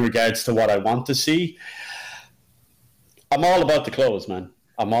 In regards to what I want to see, I'm all about the clothes, man.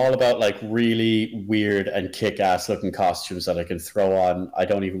 I'm all about like really weird and kick-ass looking costumes that I can throw on. I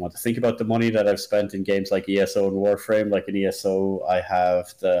don't even want to think about the money that I've spent in games like ESO and Warframe. Like in ESO, I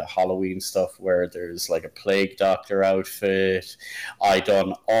have the Halloween stuff where there's like a Plague Doctor outfit. I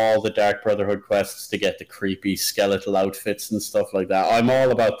done all the Dark Brotherhood quests to get the creepy skeletal outfits and stuff like that. I'm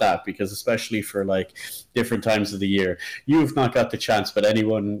all about that because especially for like different times of the year, you've not got the chance, but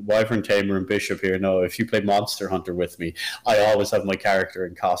anyone, Wyvern Tamer and Bishop here know if you play Monster Hunter with me, I always have my character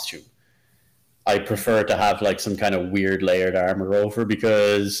in costume. I prefer to have like some kind of weird layered armor over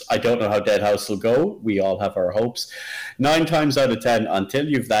because I don't know how Deadhaus will go. We all have our hopes. 9 times out of 10, until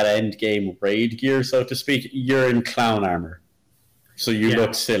you've that end game raid gear, so to speak, you're in clown armor. So you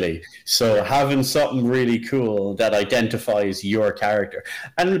look silly. So having something really cool that identifies your character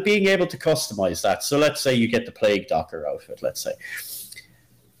and being able to customize that. So let's say you get the Plague Doctor outfit, let's say.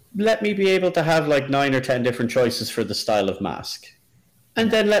 Let me be able to have like 9 or 10 different choices for the style of mask. And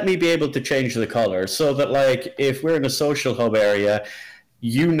then let me be able to change the color so that, like, if we're in a social hub area,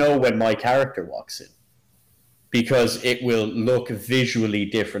 you know when my character walks in because it will look visually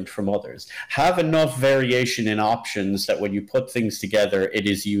different from others. Have enough variation in options that when you put things together, it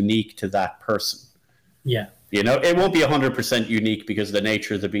is unique to that person. Yeah. You know, it won't be 100% unique because of the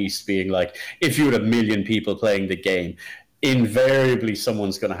nature of the beast being like, if you had 1 million people playing the game, invariably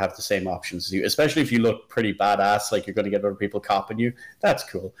someone's going to have the same options as you, especially if you look pretty badass, like you're going to get other people copping you. That's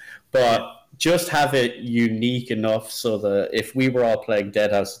cool. But just have it unique enough so that if we were all playing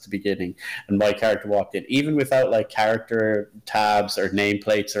Deadhaus at the beginning and my character walked in, even without like character tabs or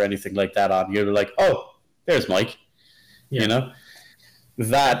nameplates or anything like that on, you're like, oh, there's Mike. You know?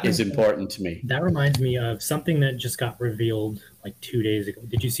 That is important to me. That reminds me of something that just got revealed like 2 days ago.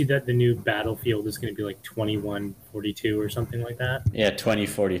 Did you see that the new battlefield is going to be like 2142 or something like that? Yeah,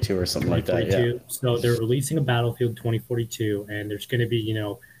 2042 or something like that. Yeah. So they're releasing a Battlefield 2042, and there's going to be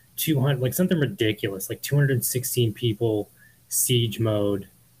 200, like something ridiculous, like 216 people, siege mode,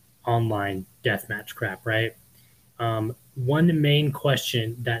 online deathmatch crap, right? One main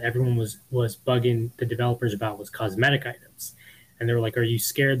question that everyone was bugging the developers about was cosmetic items. And they were like, are you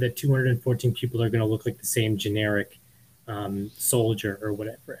scared that 214 people are going to look like the same generic soldier or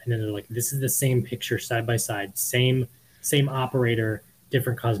whatever? And then they're like, this is the same picture side by side, same operator,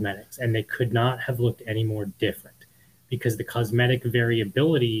 different cosmetics. And they could not have looked any more different because the cosmetic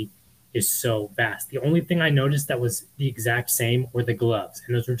variability is so vast. The only thing I noticed that was the exact same were the gloves.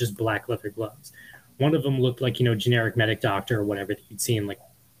 And those were just black leather gloves. One of them looked like, generic medic doctor or whatever that you'd see in like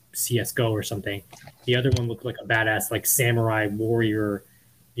CSGO or something. The other one looked like a badass like samurai warrior,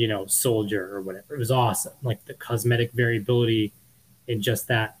 soldier or whatever. It was awesome. Like the cosmetic variability in just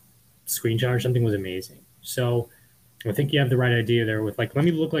that screenshot or something was amazing. So I think you have the right idea there with like, let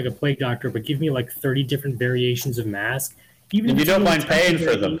me look like a plague doctor, but give me like 30 different variations of mask. Even if you don't mind paying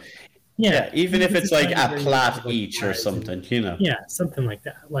for them. Yeah, even if it's like a plat each or something, Yeah, something like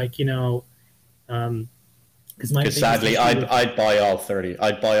that. Like, because sadly, I'd buy all 30.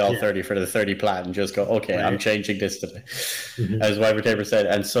 I'd buy all 30 for the 30 plat and just go, okay, right. I'm changing this today. As Wyvern Tabor said.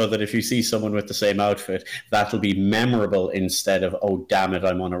 And so that if you see someone with the same outfit, that'll be memorable instead of, oh, damn it,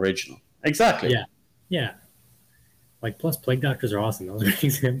 I'm unoriginal. Exactly. Yeah. Like, plus Plague Doctors are awesome. Those are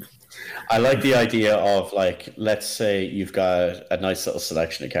examples. I like the idea of, like, let's say you've got a nice little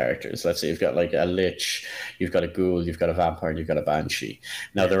selection of characters. Let's say you've got, like, a Lich, you've got a Ghoul, you've got a Vampire, and you've got a Banshee.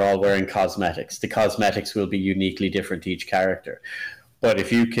 Now, they're all wearing cosmetics. The cosmetics will be uniquely different to each character. But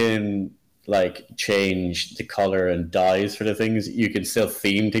if you can, like, change the color and dyes for the things, you can still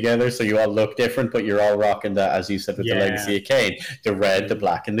theme together, so you all look different, but you're all rocking that, as you said, with the Legacy of Kain, the red, the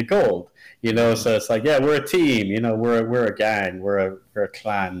black, and the gold. So it's like, yeah, we're a team, we're a gang, we're a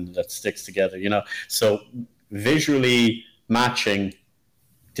clan that sticks together, So visually matching,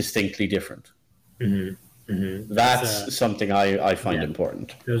 distinctly different. That's something I find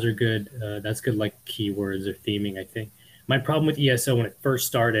important. Those are good. That's good, like keywords or theming, I think. My problem with ESO when it first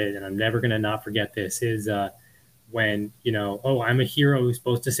started, and I'm never going to not forget this, is when, I'm a hero who's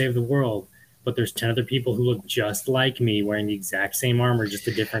supposed to save the world, but there's 10 other people who look just like me wearing the exact same armor, just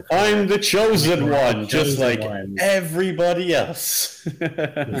a different color. I'm the chosen one, just like everybody else.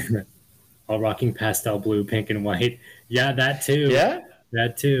 All rocking pastel blue, pink, and white. Yeah, that too. Yeah?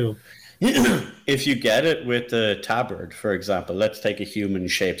 That too. if you get it with the tabard, for example, let's take a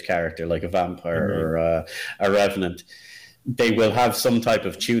human-shaped character like a vampire or a revenant. They will have some type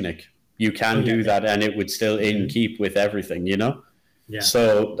of tunic. You can do that, and it would still in keep with everything, you know? Yeah.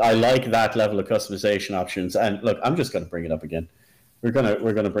 So I like that level of customization options. And look, I'm just going to bring it up again. We're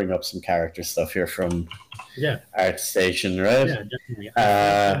gonna bring up some character stuff here from ArtStation, right? Yeah,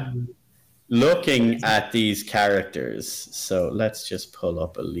 definitely. Looking at these characters, so let's just pull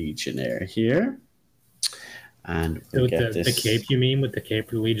up a Legionnaire here, and we'll get this. The cape, you mean, with the cape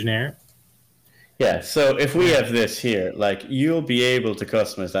for the Legionnaire? Yeah, so if we have this here, like, you'll be able to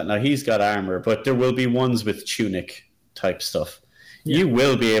customize that. Now, he's got armor, but there will be ones with tunic type stuff. Yeah. You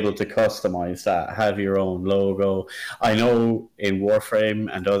will be able to customize that, have your own logo. I know in Warframe,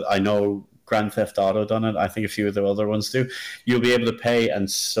 and I know Grand Theft Auto done it. I think a few of the other ones do. You'll be able to pay and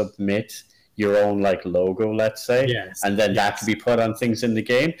submit your own like logo, let's say, and then that can be put on things in the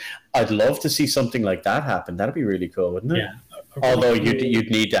game. I'd love to see something like that happen. That'd be really cool, wouldn't it? Yeah. Although you'd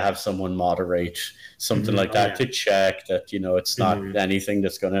need to have someone moderate something like that to check that, you know, it's not anything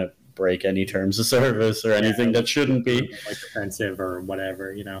that's going to break any terms of service or anything that shouldn't be like offensive or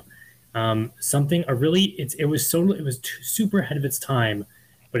whatever, you know. Something it was super ahead of its time,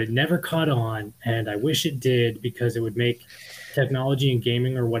 but it never caught on, and I wish it did, because it would make technology and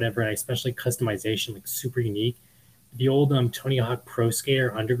gaming or whatever, and especially customization, like super unique. The old Tony Hawk Pro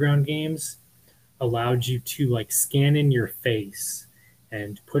Skater Underground games allowed you to like scan in your face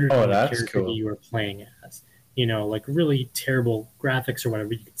and put it on the character that you were playing as. You know, like really terrible graphics or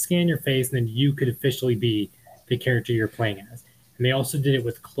whatever. You could scan your face, and then you could officially be the character you're playing as. And they also did it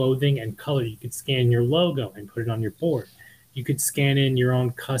with clothing and color. You could scan your logo and put it on your board. You could scan in your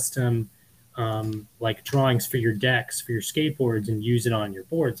own custom like drawings for your decks, for your skateboards, and use it on your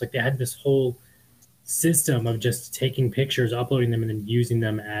boards. Like they had this whole system of just taking pictures, uploading them, and then using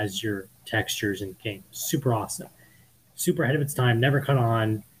them as your textures in game. Super awesome. Super ahead of its time. Never caught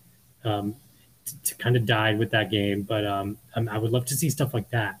on. To kind of died with that game, but I would love to see stuff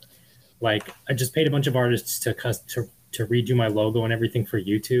like that. Like I just paid a bunch of artists to redo my logo and everything for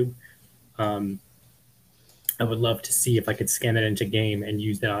YouTube. I would love to see if I could scan that into game and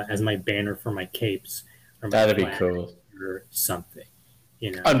use that as my banner for my capes. Or my That'd be cool. Or something,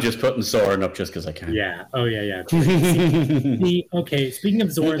 you know. I'm just putting Zoran up just because I can. Yeah. Oh yeah. Okay. Speaking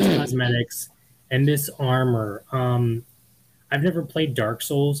of Zoran's cosmetics and this armor, I've never played Dark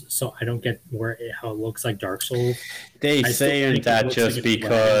Souls, so I don't get how it looks like Dark Souls. They say that just like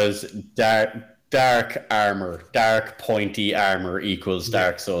because dark armor, dark pointy armor equals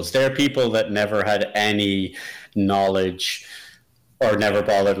Dark Souls. There are people that never had any knowledge or never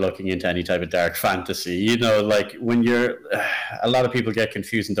bothered looking into any type of dark fantasy. You know, like when a lot of people get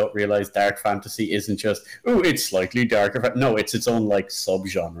confused and don't realize dark fantasy isn't just, it's slightly darker. No, it's its own like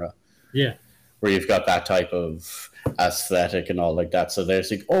subgenre. Yeah. Where you've got that type of aesthetic and all like that. So they're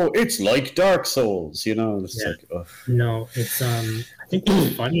like, it's like Dark Souls, you know? It's like, ugh. No, it's I think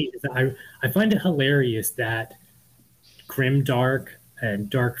what's funny is that I find it hilarious that grim dark and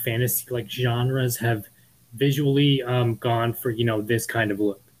dark fantasy like genres have visually gone for, you know, this kind of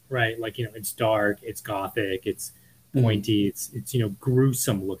look, right? Like, you know, it's dark, it's gothic, it's pointy, it's you know,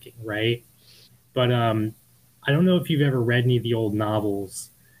 gruesome looking, right? But I don't know if you've ever read any of the old novels,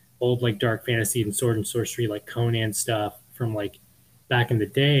 old like dark fantasy and sword and sorcery, like Conan stuff from like back in the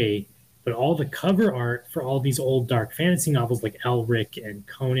day, but all the cover art for all these old dark fantasy novels like Elric and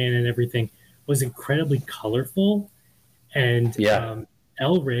Conan and everything was incredibly colorful. And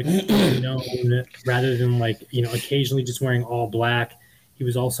Elric was known, rather than like, you know, occasionally just wearing all black, he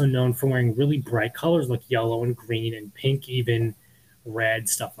was also known for wearing really bright colors like yellow and green and pink, even red,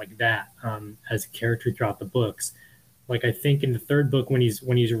 stuff like that, as a character throughout the books. Like I think in the third book, when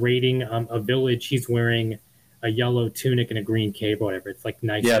he's raiding a village, he's wearing a yellow tunic and a green cape or whatever. It's like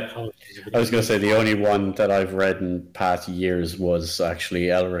nice. Yeah, I was going to say the only one that I've read in past years was actually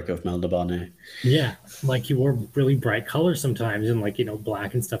Elric of Melniboné. Yeah, like he wore really bright colors sometimes, and like, you know,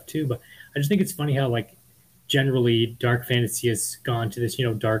 black and stuff too. But I just think it's funny how like generally dark fantasy has gone to this, you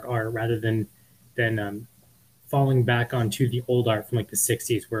know, dark art rather than falling back onto the old art from like the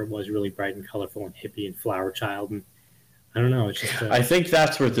 60s where it was really bright and colorful and hippie and flower child. And I don't know. It's just I think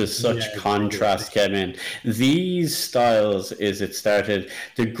that's where there's such contrast came in. These styles it started.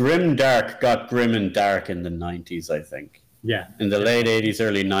 The grim dark got grim and dark in the 90s, I think. Yeah. In the late 80s,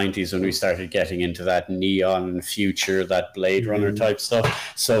 early 90s, when we started getting into that neon future, that Blade Runner type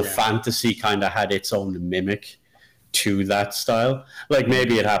stuff. So fantasy kind of had its own mimic to that style. Like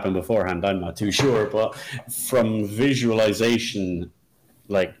maybe it happened beforehand, I'm not too sure. But from visualization,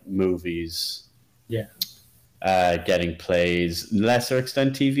 like movies. Yeah. getting plays, lesser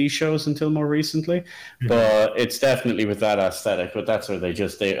extent TV shows until more recently. But it's definitely with that aesthetic. But that's where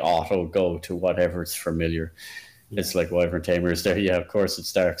they auto go to whatever's familiar. It's like Wyvern Tamer is there. Yeah, of course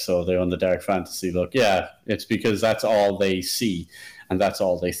it's dark. So they're on the dark fantasy look. Yeah, it's because that's all they see, and that's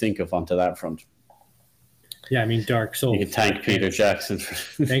all they think of onto that front. Yeah, I mean, Dark Souls. You can thank Peter Jackson.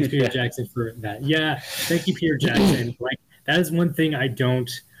 Thanks, Peter Jackson, for that. Yeah, thank you, Peter Jackson. Like, that is one thing I don't.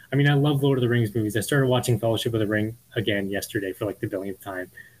 I mean, I love Lord of the Rings movies. I started watching Fellowship of the Ring again yesterday for like the billionth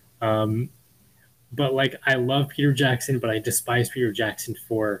time. But like, I love Peter Jackson, but I despise Peter Jackson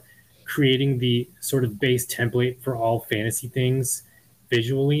for creating the sort of base template for all fantasy things,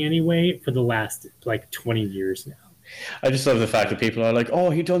 visually anyway, for the last like 20 years now. I just love the fact that people are like, "Oh,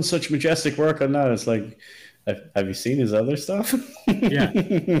 he done such majestic work on that." It's like, have you seen his other stuff? Yeah,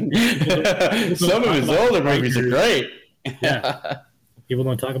 some of his older movies are great. Yeah, people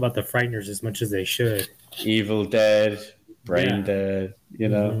don't talk about the Frighteners as much as they should. Evil Dead, Brain Dead, you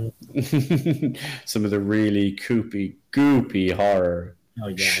know, some of the really goopy horror,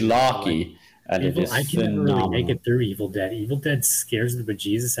 schlocky, and I can never really make it through Evil Dead. Evil Dead scares the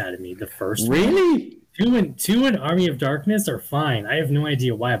bejesus out of me. The first really. One. Two and Army of Darkness are fine. I have no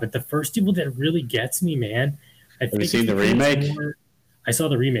idea why, but the first Evil Dead really gets me, man. Have you seen the remake? I saw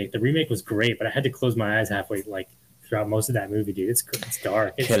the remake. The remake was great, but I had to close my eyes halfway, like throughout most of that movie, dude. It's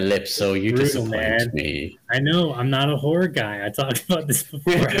dark. It's Calypso, you brutal, disappoint me. I know. I'm not a horror guy. I talked about this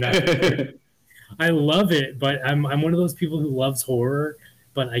before. I love it, but I'm one of those people who loves horror,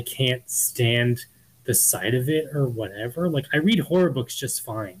 but I can't stand the sight of it or whatever. Like, I read horror books just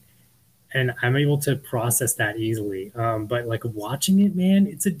fine, and I'm able to process that easily. But like watching it, man,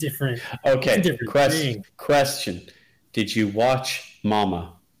 it's a different. Okay. It's a different thing. Question: did you watch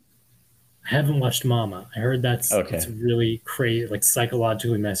Mama? I haven't watched Mama. I heard it's really crazy, like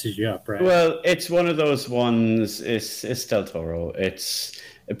psychologically messes you up, right? Well, it's one of those ones. It's Del Toro. It's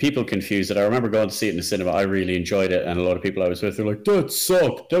people confuse it. I remember going to see it in the cinema. I really enjoyed it, and a lot of people I was with were like, "That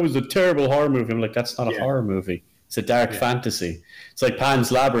sucked. That was a terrible horror movie." I'm like, "That's not a horror movie. It's a dark fantasy. It's like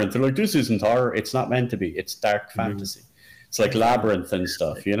Pan's Labyrinth." They're like, "This isn't horror. It's not meant to be. It's dark fantasy. It's like Labyrinth and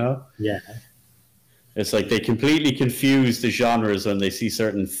stuff, you know?" Yeah. It's like they completely confuse the genres when they see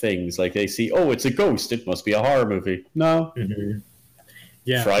certain things. Like they see, "Oh, it's a ghost. It must be a horror movie." No. Mm-hmm.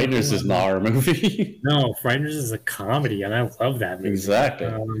 Yeah. Frighteners is not a horror movie. No, Frighteners is a comedy, and I love that movie.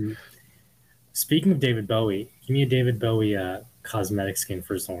 Exactly. Speaking of David Bowie, give me a David Bowie cosmetic skin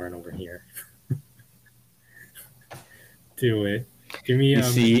for Zoran over here. Do it. Give me.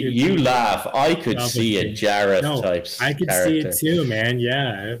 You laugh. I could see a Jareth type. I could see it too, man.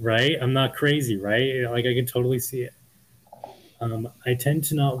 Yeah, right. I'm not crazy, right? Like I could totally see it. I tend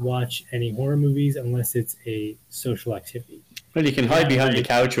to not watch any horror movies unless it's a social activity. Well, you can hide behind the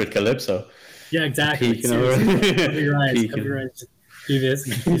couch with Calypso. Yeah, exactly. Cover your eyes. Cover your eyes. Do this.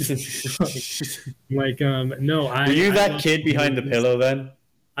 Like, no. Were you that kid behind the pillow then?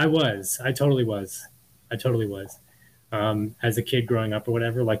 I was. I totally was. As a kid growing up or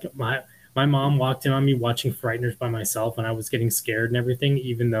whatever, like my mom walked in on me watching Frighteners by myself, and I was getting scared and everything,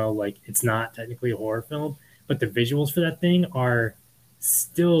 even though like it's not technically a horror film, but the visuals for that thing are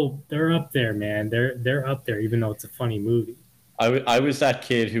still, they're up there, man. They're up there, even though it's a funny movie. I was that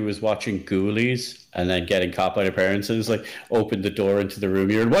kid who was watching Ghoulies and then getting caught by their parents, and it was like, open the door into the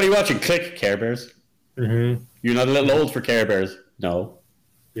room. You're, "What are you watching?" Click, Care Bears. Mm-hmm. You're not a little old for Care Bears. No.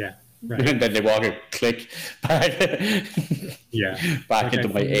 Yeah. Right. And then they walk and click back. Back like into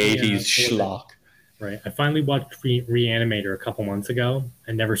my 80s schlock. Right. I finally watched Reanimator a couple months ago.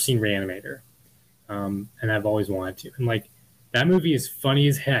 I'd never seen Reanimator. And I've always wanted to. And like, that movie is funny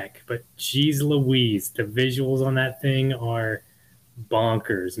as heck, but geez Louise, the visuals on that thing are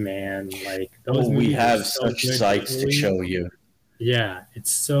bonkers, man. Like, those we have such sights to show you. Yeah,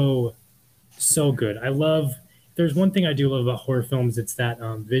 it's so good. There's one thing I do love about horror films. It's that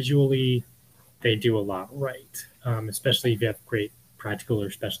visually they do a lot right, especially if you have great practical or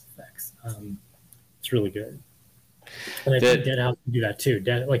special effects. It's really good. And I think Deadhaus can do that too.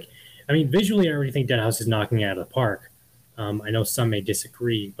 Visually, I already think Deadhaus is knocking it out of the park. I know some may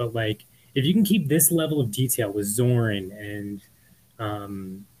disagree, but like, if you can keep this level of detail with Zoran and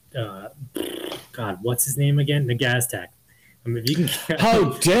God, what's his name again? Nagaztak. If you can,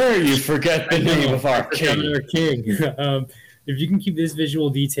 how dare you forget the name of our king? If you can keep this visual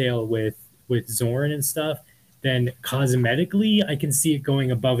detail with Zoran and stuff, then cosmetically, I can see it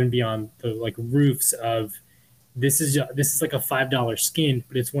going above and beyond the like roofs of this is like a $5 skin,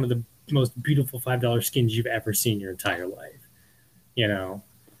 but it's one of the most beautiful $5 skins you've ever seen in your entire life. You know,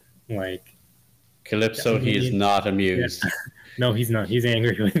 like Calypso, he is not amused. Yeah. No, he's not. He's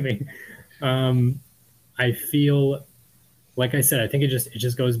angry with me. I feel, like I said, I think it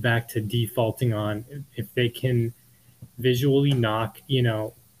just goes back to defaulting on if they can visually knock,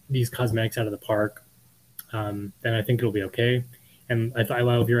 these cosmetics out of the park, then I think it'll be okay. And I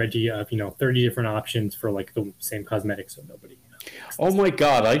love your idea of 30 different options for like the same cosmetics, so nobody. Oh my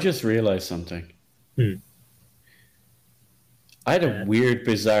god! I just realized something. Hmm. I had a weird,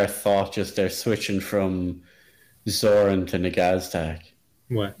 bizarre thought just there, switching from Zoran to Nagaztak.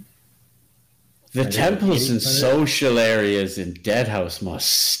 What? The temples and social areas in Deadhaus must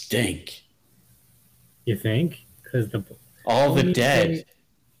stink. You think? Because all the dead.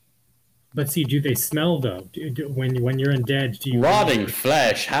 But see, do they smell though? When you're undead, do you rotting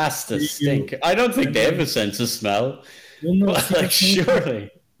flesh has to stink? I don't think they have a sense of smell. Well, no,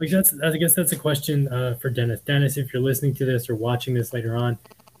 surely. Like I guess that's a question for Dennis. Dennis, if you're listening to this or watching this later on,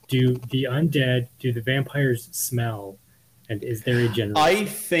 do the vampires smell? And is there a general? I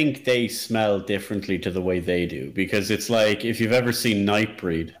think they smell differently to the way they do, because it's like if you've ever seen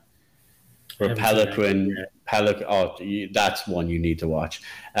Nightbreed, where Pelican, that's one you need to watch.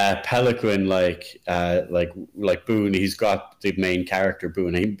 Pelican, like Boone, he's got the main character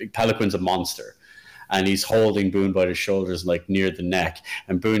Boone. Pelican's a monster, and he's holding Boone by the shoulders, like near the neck,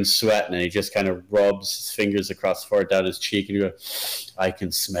 and Boone's sweating, and he just kind of rubs his fingers across the forehead down his cheek, and he goes, "I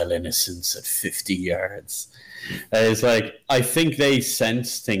can smell innocence at 50 yards." It's like, I think they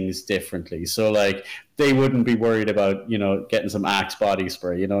sense things differently, so like they wouldn't be worried about getting some Axe body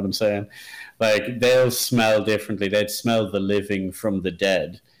spray. You know what I'm saying? Like they'll smell differently. They'd smell the living from the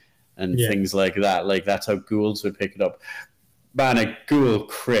dead and things like that. Like that's how ghouls would pick it up. Man, a ghoul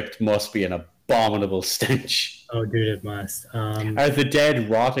crypt must be an abominable stench. Oh, dude, it must. Are the dead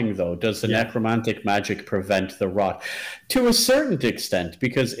rotting, though? Does the necromantic magic prevent the rot? To a certain extent,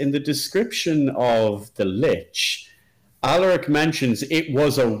 because in the description of the Lich, Alaric mentions it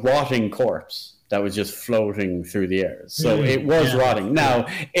was a rotting corpse that was just floating through the air. So it was rotting. Now,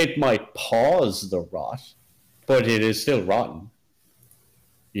 it might pause the rot, but it is still rotten.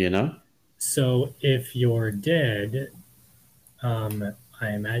 So if you're dead,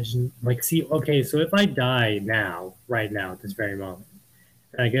 I imagine, so if I die right now, at this very moment,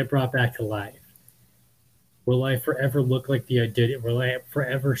 and I get brought back to life, will I forever look like will I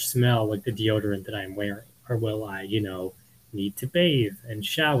forever smell like the deodorant that I'm wearing? Or will I, need to bathe and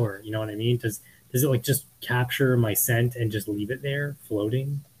shower? You know what I mean? Does it like just capture my scent and just leave it there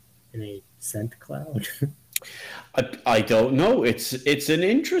floating in a scent cloud? I don't know. It's an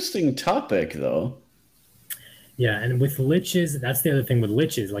interesting topic, though. Yeah, and with liches, that's the other thing with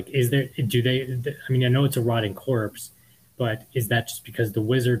liches. Like, I mean, I know it's a rotting corpse, but is that just because the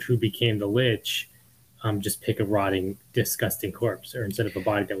wizard who became the lich just pick a rotting, disgusting corpse, or instead of a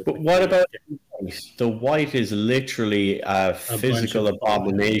body that would... But what about the white is literally physical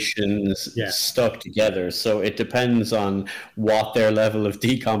abominations stuck together, so it depends on what their level of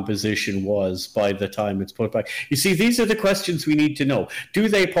decomposition was by the time it's put back. You see, these are the questions we need to know. Do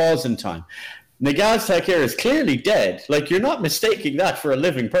they pause in time? Nagaztak here is clearly dead. Like, you're not mistaking that for a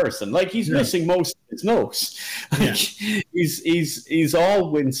living person. Like, he's missing most of his nose. Like, he's all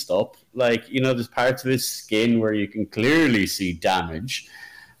winced up. Like, there's parts of his skin where you can clearly see damage.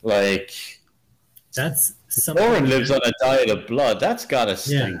 Like, that's something. Oren lives on a diet of blood. That's gotta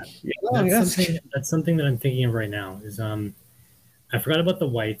stink. That's something that I'm thinking of right now. Is I forgot about the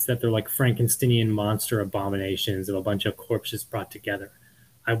whites, that they're like Frankensteinian monster abominations of a bunch of corpses brought together.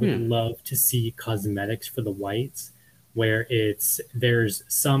 I would love to see cosmetics for the whites where there's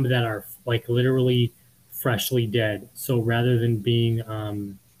some that are like literally freshly dead. So rather than being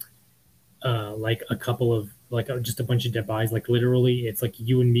like a couple of just a bunch of dead bodies, like literally it's like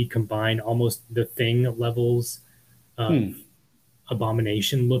you and me combined, almost the Thing levels of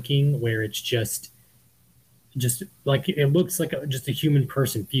abomination looking, where it's just like it looks like just a human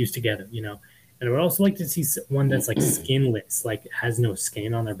person fused together, And I would also like to see one that's like skinless, like has no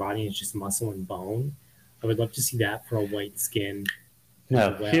skin on their body, it's just muscle and bone. I would love to see that for a white skin.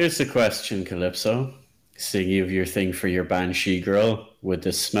 Now, here's the question, Calypso. Seeing you have your thing for your Banshee girl, would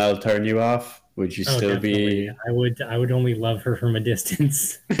the smell turn you off? Would you still definitely. be? I would only love her from a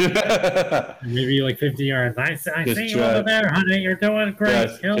distance. Maybe like 50 yards. I see you over there, honey. You're doing great.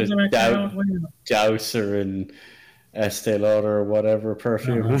 Douse her in Estee Lauder or whatever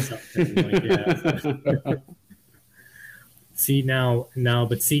perfume. See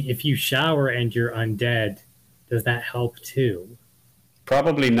but see, if you shower and you're undead, does that help too?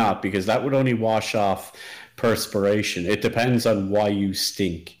 Probably not, because that would only wash off perspiration. It depends on why you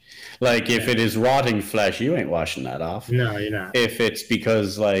stink. Like, if it is rotting flesh, you ain't washing that off. No, you're not. If it's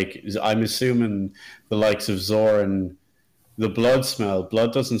because, like, I'm assuming the likes of Zoran, the blood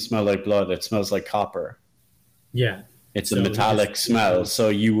doesn't smell like blood. It smells like copper. Yeah. It's So a he metallic just- smell, so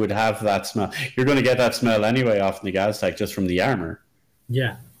you would have that smell. You're going to get that smell anyway off the Aztec just from the armor,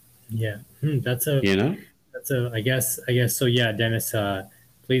 Yeah. Yeah. That's you know? I guess so. Yeah, Dennis,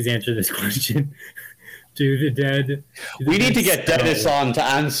 please answer this question. Do the dead? We need to get smell? Dennis on to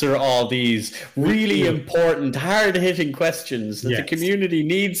answer all these really important, hard-hitting questions that the Yes. community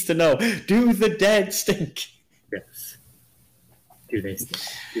needs to know. Do the dead stink? Yes. Do they?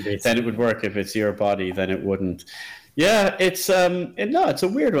 Do they? Then it would work. If it's your body, then it wouldn't. Yeah, it's it's a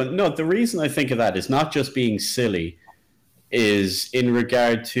weird one. No, the reason I think of that is not just being silly, is in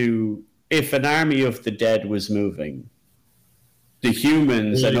regard to if an army of the dead was moving, the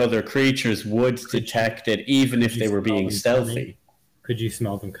humans and other creatures would detect it even if they were being stealthy. Could you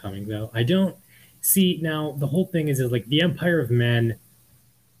smell them coming though? I don't see. Now the whole thing is like the Empire of Men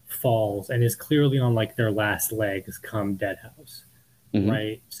falls and is clearly on like their last legs come Deadhaus,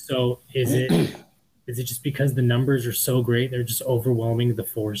 right? So is it just because the numbers are so great they're just overwhelming the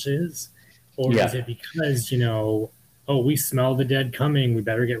forces, or is it because we smell the dead coming, we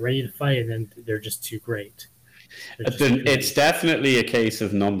better get ready to fight, and then they're just too great? It's definitely a case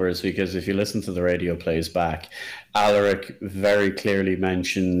of numbers, because if you listen to the radio plays back, Alaric very clearly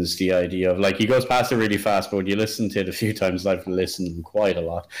mentions the idea of, like, he goes past it really fast, but when you listen to it a few times, I've listened quite a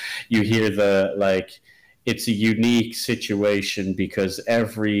lot, you hear it's a unique situation because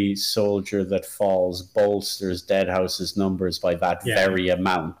every soldier that falls bolsters Deadhaus's numbers by that very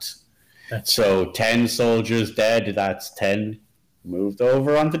amount. So 10 soldiers dead, that's 10 moved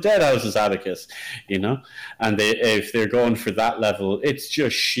over onto Deadhaus's abacus, and if they're going for that level, it's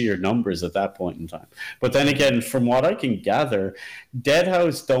just sheer numbers at that point in time. But then again, from what I can gather,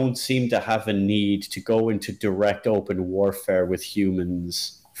 Deadhaus don't seem to have a need to go into direct open warfare with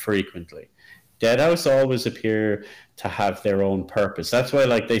humans frequently. Deadhaus always appear to have their own purpose. That's why,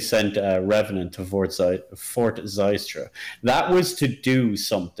 they sent Revenant to Fort Zystra. That was to do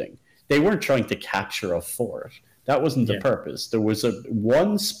something. They weren't trying to capture a fort. That wasn't the purpose. There was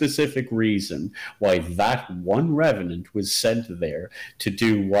one specific reason why that one Revenant was sent there to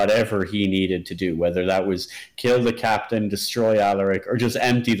do whatever he needed to do, whether that was kill the captain, destroy Alaric, or just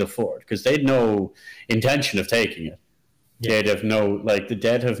empty the fort, because they'd no intention of taking it. They'd have the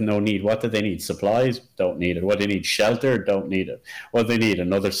dead have no need. What do they need? Supplies? Don't need it. What do they need? Shelter? Don't need it. What do they need?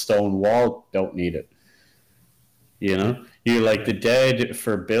 Another stone wall? Don't need it. The dead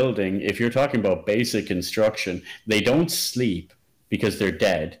for building, if you're talking about basic construction, they don't sleep because they're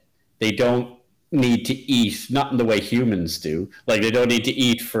dead. They don't need to eat, not in the way humans do. They don't need to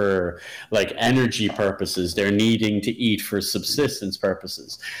eat for energy purposes. They're needing to eat for subsistence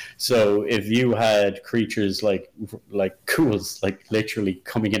purposes. So if you had creatures like ghouls, literally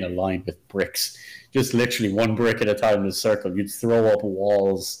coming in a line with bricks, just literally one brick at a time in a circle, you'd throw up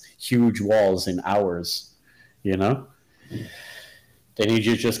walls, huge walls, in hours. They need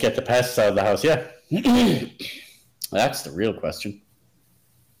you to just get the pests out of the house. Yeah. That's the real question.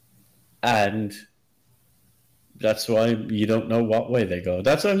 And that's why you don't know what way they go.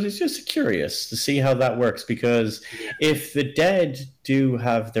 That's why I was just curious to see how that works, because if the dead do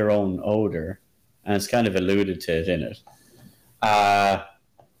have their own odor, and it's kind of alluded to it in it,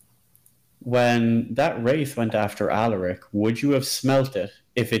 when that wraith went after Alaric, would you have smelt it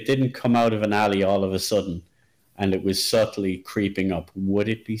if it didn't come out of an alley all of a sudden and it was subtly creeping up? Would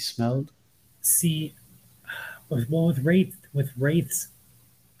it be smelled? See, with wraiths,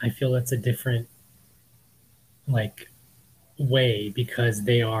 I feel that's a different way, because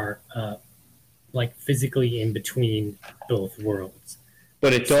they are physically in between both worlds.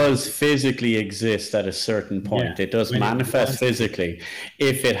 But it does physically exist at a certain point. It does manifest physically.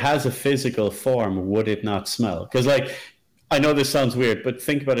 If it has a physical form, would it not smell? Because I know this sounds weird, but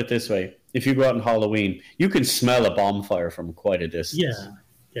think about it this way. If you go out on Halloween, you can smell a bonfire from quite a distance.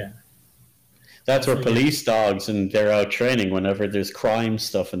 Yeah. That's where police dogs, and they're out training whenever there's crime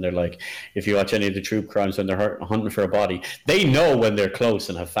stuff, and they're if you watch any of the true crimes when they're hunting for a body, they know when they're close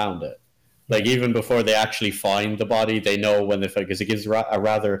and have found it. Even before they actually find the body, they know when they find, because it gives a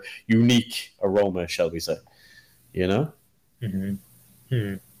rather unique aroma, shall we say.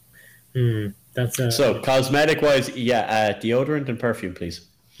 That's so cosmetic-wise, deodorant and perfume, please.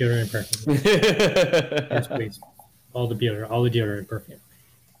 Deodorant and perfume. Yes, please. All the deodorant and perfume.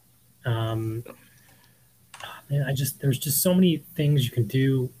 Man, there's just so many things you can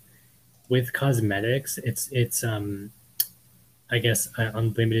do with cosmetics. It's I guess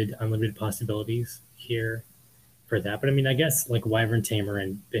unlimited possibilities here for that. But I mean, I guess Wyvern Tamer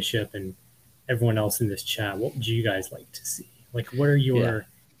and Bishop and everyone else in this chat, what would you guys like to see? What are your, if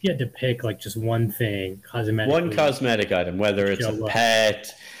you had to pick just one thing, cosmetic, one cosmetic item, whether it's a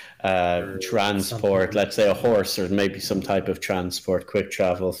pet, transport, let's say a horse or maybe some type of transport, quick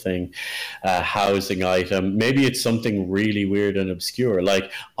travel thing, housing item. Maybe it's something really weird and obscure.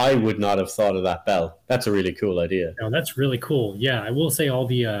 Like, I would not have thought of that bell. That's a really cool idea. No, that's really cool. Yeah, I will say all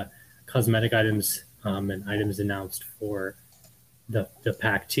the cosmetic items and items announced for the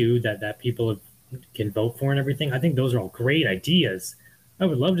pack 2 that people can vote for and everything. I think those are all great ideas. I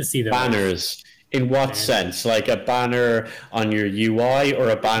would love to see them. Banners. In what sense? Like a banner on your UI,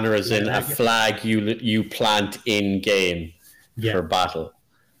 or a banner as in a flag you plant in game for battle?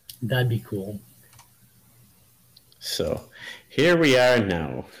 That'd be cool. So here we are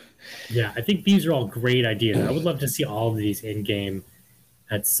now. Yeah, I think these are all great ideas. I would love to see all of these in game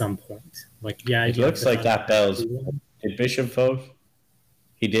at some point. Like, yeah, it looks like that Bell's. Did Bishop vote?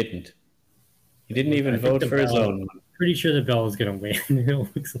 He didn't. He didn't even vote for his own. Pretty sure the Bell is going to win. It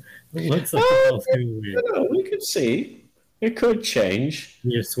looks like the Bell's going to win. No, we could see. It could change.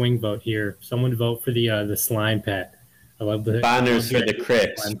 Your swing vote here. Someone vote for the slime pet. I love the banners for the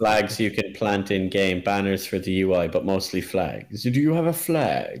crits, flags you can plant in game, banners for the UI, but mostly flags. Do you have a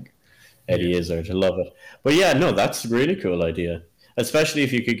flag? Eddie Izzard, I love it. But yeah, no, that's a really cool idea. Especially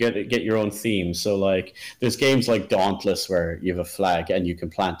if you could get your own theme. So, like, there's games like Dauntless where you have a flag and you can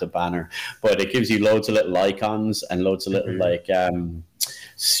plant a banner, but it gives you loads of little icons and loads of little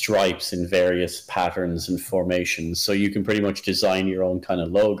stripes in various patterns and formations. So you can pretty much design your own kind of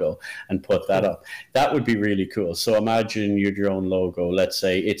logo and put that up. That would be really cool. So imagine you're your own logo. Let's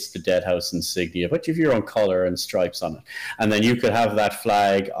say it's the Deadhaus insignia, but you have your own color and stripes on it. And then you could have that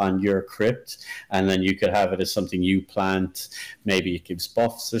flag on your crypt, and then you could have it as something you plant. Maybe it gives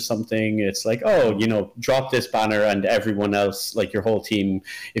buffs or something. It's like, oh, drop this banner and everyone else, like your whole team,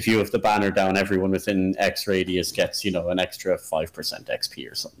 if you have the banner down, everyone within X radius gets, an extra 5%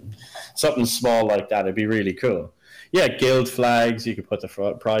 XP or something small like that. It'd be really cool. Yeah, guild flags, you could put the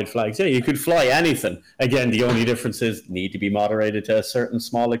pride flags. Yeah, you could fly anything. Again, the only difference is need to be moderated to a certain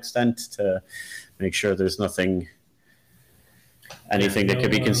small extent to make sure there's anything that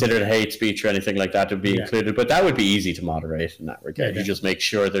could be considered hate speech or anything like that would be included. But that would be easy to moderate in that regard. You just make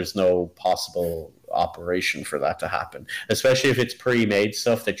sure there's no possible operation for that to happen, especially if it's pre-made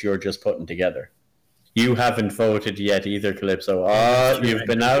stuff that you're just putting together. You haven't voted yet either, Calypso. You've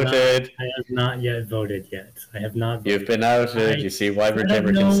been outed. I have not yet voted yet. I have not voted. You've been outed. You see, Wyvern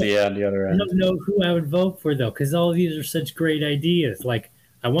Timber can see you on the other end. I don't know who I would vote for, though, because all of these are such great ideas. Like,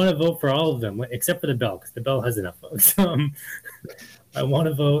 I want to vote for all of them, except for the Bell, because the Bell has enough votes. I want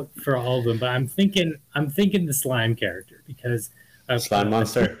to vote for all of them, but I'm thinking the slime character, because slime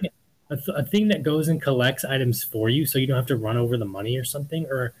monster. A thing that goes and collects items for you, so you don't have to run over the money or something,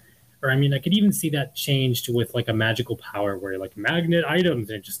 or I mean, I could even see that changed with like a magical power where like magnet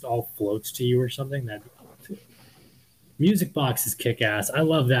items and it just all floats to you or something. That'd be cool too. Music box is kick ass. I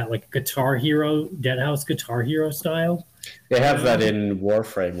love that, like Guitar Hero, Deadhaus Guitar Hero style. They have that in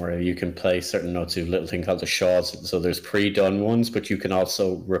Warframe where you can play certain notes. You have a little thing called the shaws. So there's pre-done ones, but you can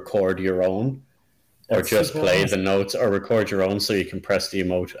also record your own, or just play the notes, or record your own. So you can press the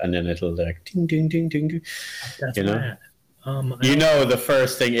emote and then it'll like ding ding ding ding ding. That's rad. The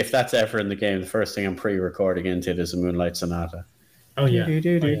first thing, if that's ever in the game, the first thing I'm pre-recording into it is a Moonlight Sonata. Oh yeah. What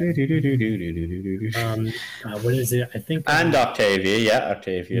is it? I think. And Octavia,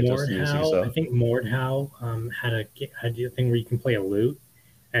 Octavia. I think Mordhau had a thing where you can play a lute,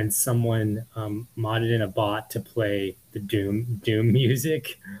 and someone modded in a bot to play the Doom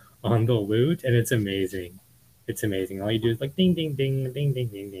music on the lute, and it's amazing. It's amazing. All you do is like ding, ding, ding, ding, ding,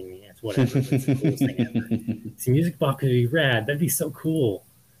 ding, ding. It's whatever. It's the coolest thing ever. See, music box would be rad. That'd be so cool.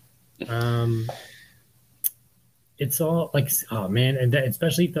 It's all like, oh man, and that,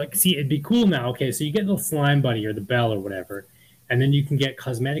 especially like, see, it'd be cool now. Okay, so you get the slime buddy or the Bell or whatever, and then you can get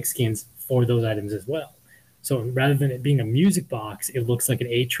cosmetic skins for those items as well. So rather than it being a music box, it looks like an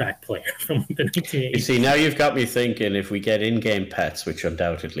 8-track player from the 1980s. You see, now you've got me thinking, if we get in-game pets, which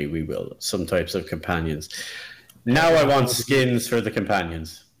undoubtedly we will, some types of companions. Now I want skins for the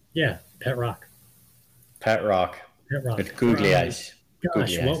companions. Yeah, Pet Rock. Pet Rock. With googly eyes.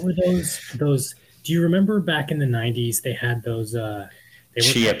 Gosh, what were those? Do you remember back in the 90s they had those? They were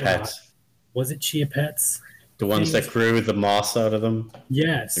Chia Pets. Was it Chia Pets? The ones that grew the moss out of them?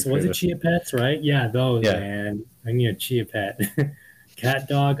 Yes. Was it Chia Pets, right? Yeah, those, man. I need a Chia Pet. Cat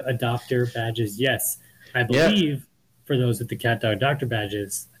Dog Adopter Badges. Yes. I believe for those with the Cat Dog Adopter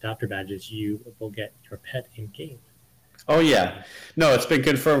Badges, you will get your pet in-game. Oh, yeah. No, it's been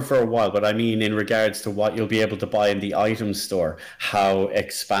confirmed for a while, but I mean, in regards to what you'll be able to buy in the item store, how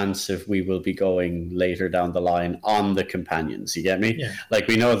expansive we will be going later down the line on the companions. You get me? Yeah. Like,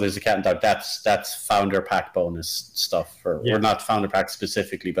 we know there's a cat and dog. That's founder pack bonus stuff for, Yeah. or not founder pack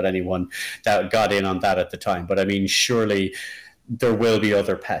specifically, but anyone that got in on that at the time. But I mean, surely there will be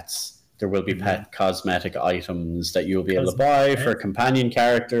other pets. There will be pet cosmetic items that you'll be able to buy for companion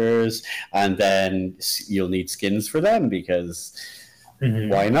characters, and then you'll need skins for them because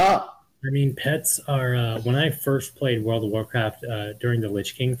why not? I mean, pets are. When I first played World of Warcraft during the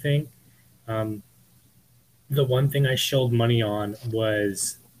Lich King thing, the one thing I shelled money on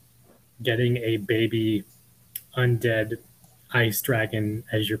was getting a baby undead ice dragon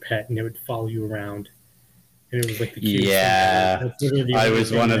as your pet, and it would follow you around. And it was like the cutest thing. I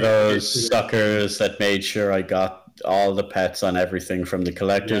was one of those suckers that made sure I got all the pets on everything from the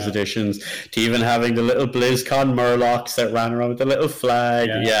collector's editions to even having the little BlizzCon Murlocs that ran around with the little flag.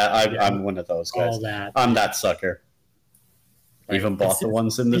 I'm one of those guys. I'm that sucker. Right. Even bought the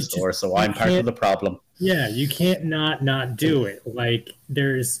ones in the store, so I'm part of the problem. Yeah, you can't not do it. Like,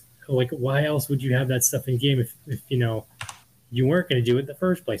 there's like, why else would you have that stuff in game if you know you weren't going to do it in the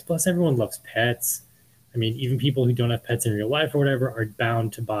first place? Plus, everyone loves pets. I mean, even people who don't have pets in real life or whatever are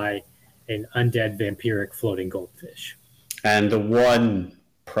bound to buy an undead vampiric floating goldfish. And the one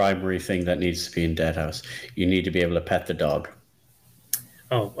primary thing that needs to be in Deadhaus, you need to be able to pet the dog.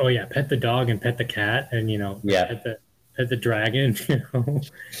 Oh yeah, pet the dog and pet the cat, and pet the dragon, pet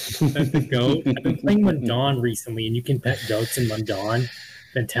the goat. I've been playing Mundawn recently, and you can pet goats in Mundawn.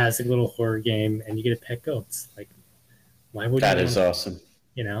 Fantastic little horror game, and you get to pet goats. Like, why would that is awesome?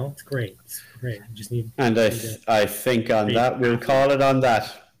 You know, it's great. It's great. You just need. And I think on that, we'll call it on that.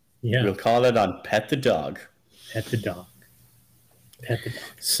 Yeah. We'll call it on Pet the Dog. Pet the dog. Pet the dog.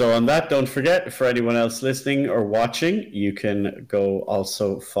 So on that, don't forget, for anyone else listening or watching, you can go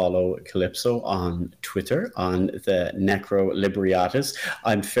also follow Calypso on Twitter on the Necro Libriatus.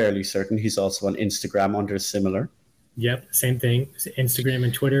 I'm fairly certain he's also on Instagram under similar. Yep, same thing. Instagram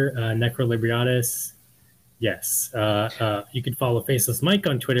and Twitter, Necro Libriatus. Yes. You can follow Faceless Mike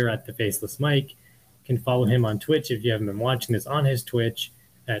on Twitter at the Faceless Mike. You can follow him on Twitch if you haven't been watching this on his Twitch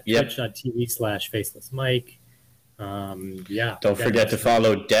at twitch.tv/Faceless Mike. Don't forget to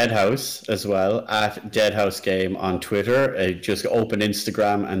follow Deadhaus as well at Deadhaus Game on Twitter. Just open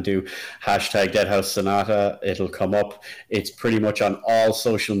Instagram and do #Deadhaus Sonata. It'll come up. It's pretty much on all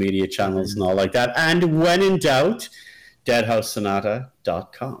social media channels and all like that. And when in doubt,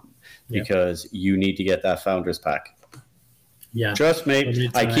 deadhaussonata.com. Because you need to get that Founders Pack. Yeah. Trust me.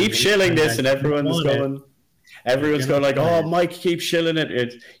 I keep shilling this and everyone's going like, oh, Mike keeps shilling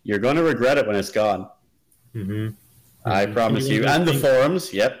it. You're going to regret it when it's gone. Mm-hmm. I promise you. And the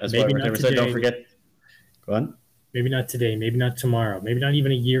forums. Yep. As what I've said, don't forget. Go on. Maybe not today. Maybe not tomorrow. Maybe not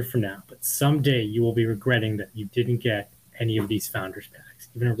even a year from now. But someday you will be regretting that you didn't get any of these Founders Packs.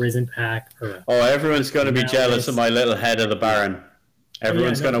 Even a Risen Pack. Everyone's going to be jealous of my little head of the Baron.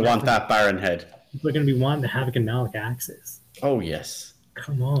 Everyone's going to want that Baron head. People are going to be wanting the Havoc and Malik axes. Oh, yes.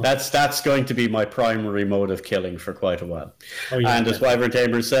 Come on. That's going to be my primary mode of killing for quite a while. And as Wyvern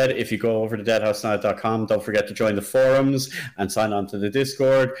Tamer said, if you go over to deadhaussonata.com, don't forget to join the forums and sign on to the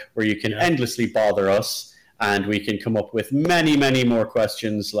Discord, where you can endlessly bother us, and we can come up with many, many more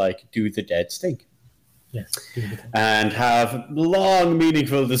questions like, do the dead stink? Yes. And have long,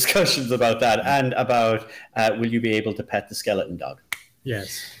 meaningful discussions about that, and about will you be able to pet the skeleton dog?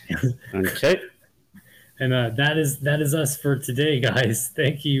 Yes. Okay. And that is us for today, guys.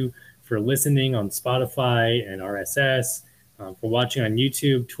 Thank you for listening on Spotify and RSS, for watching on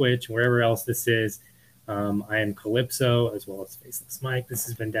YouTube, Twitch, wherever else this is. I am Calypso, as well as Faceless Mike. This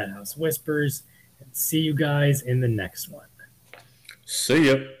has been Deadhaus Whispers. And see you guys in the next one.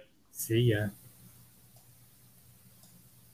 See ya. See ya.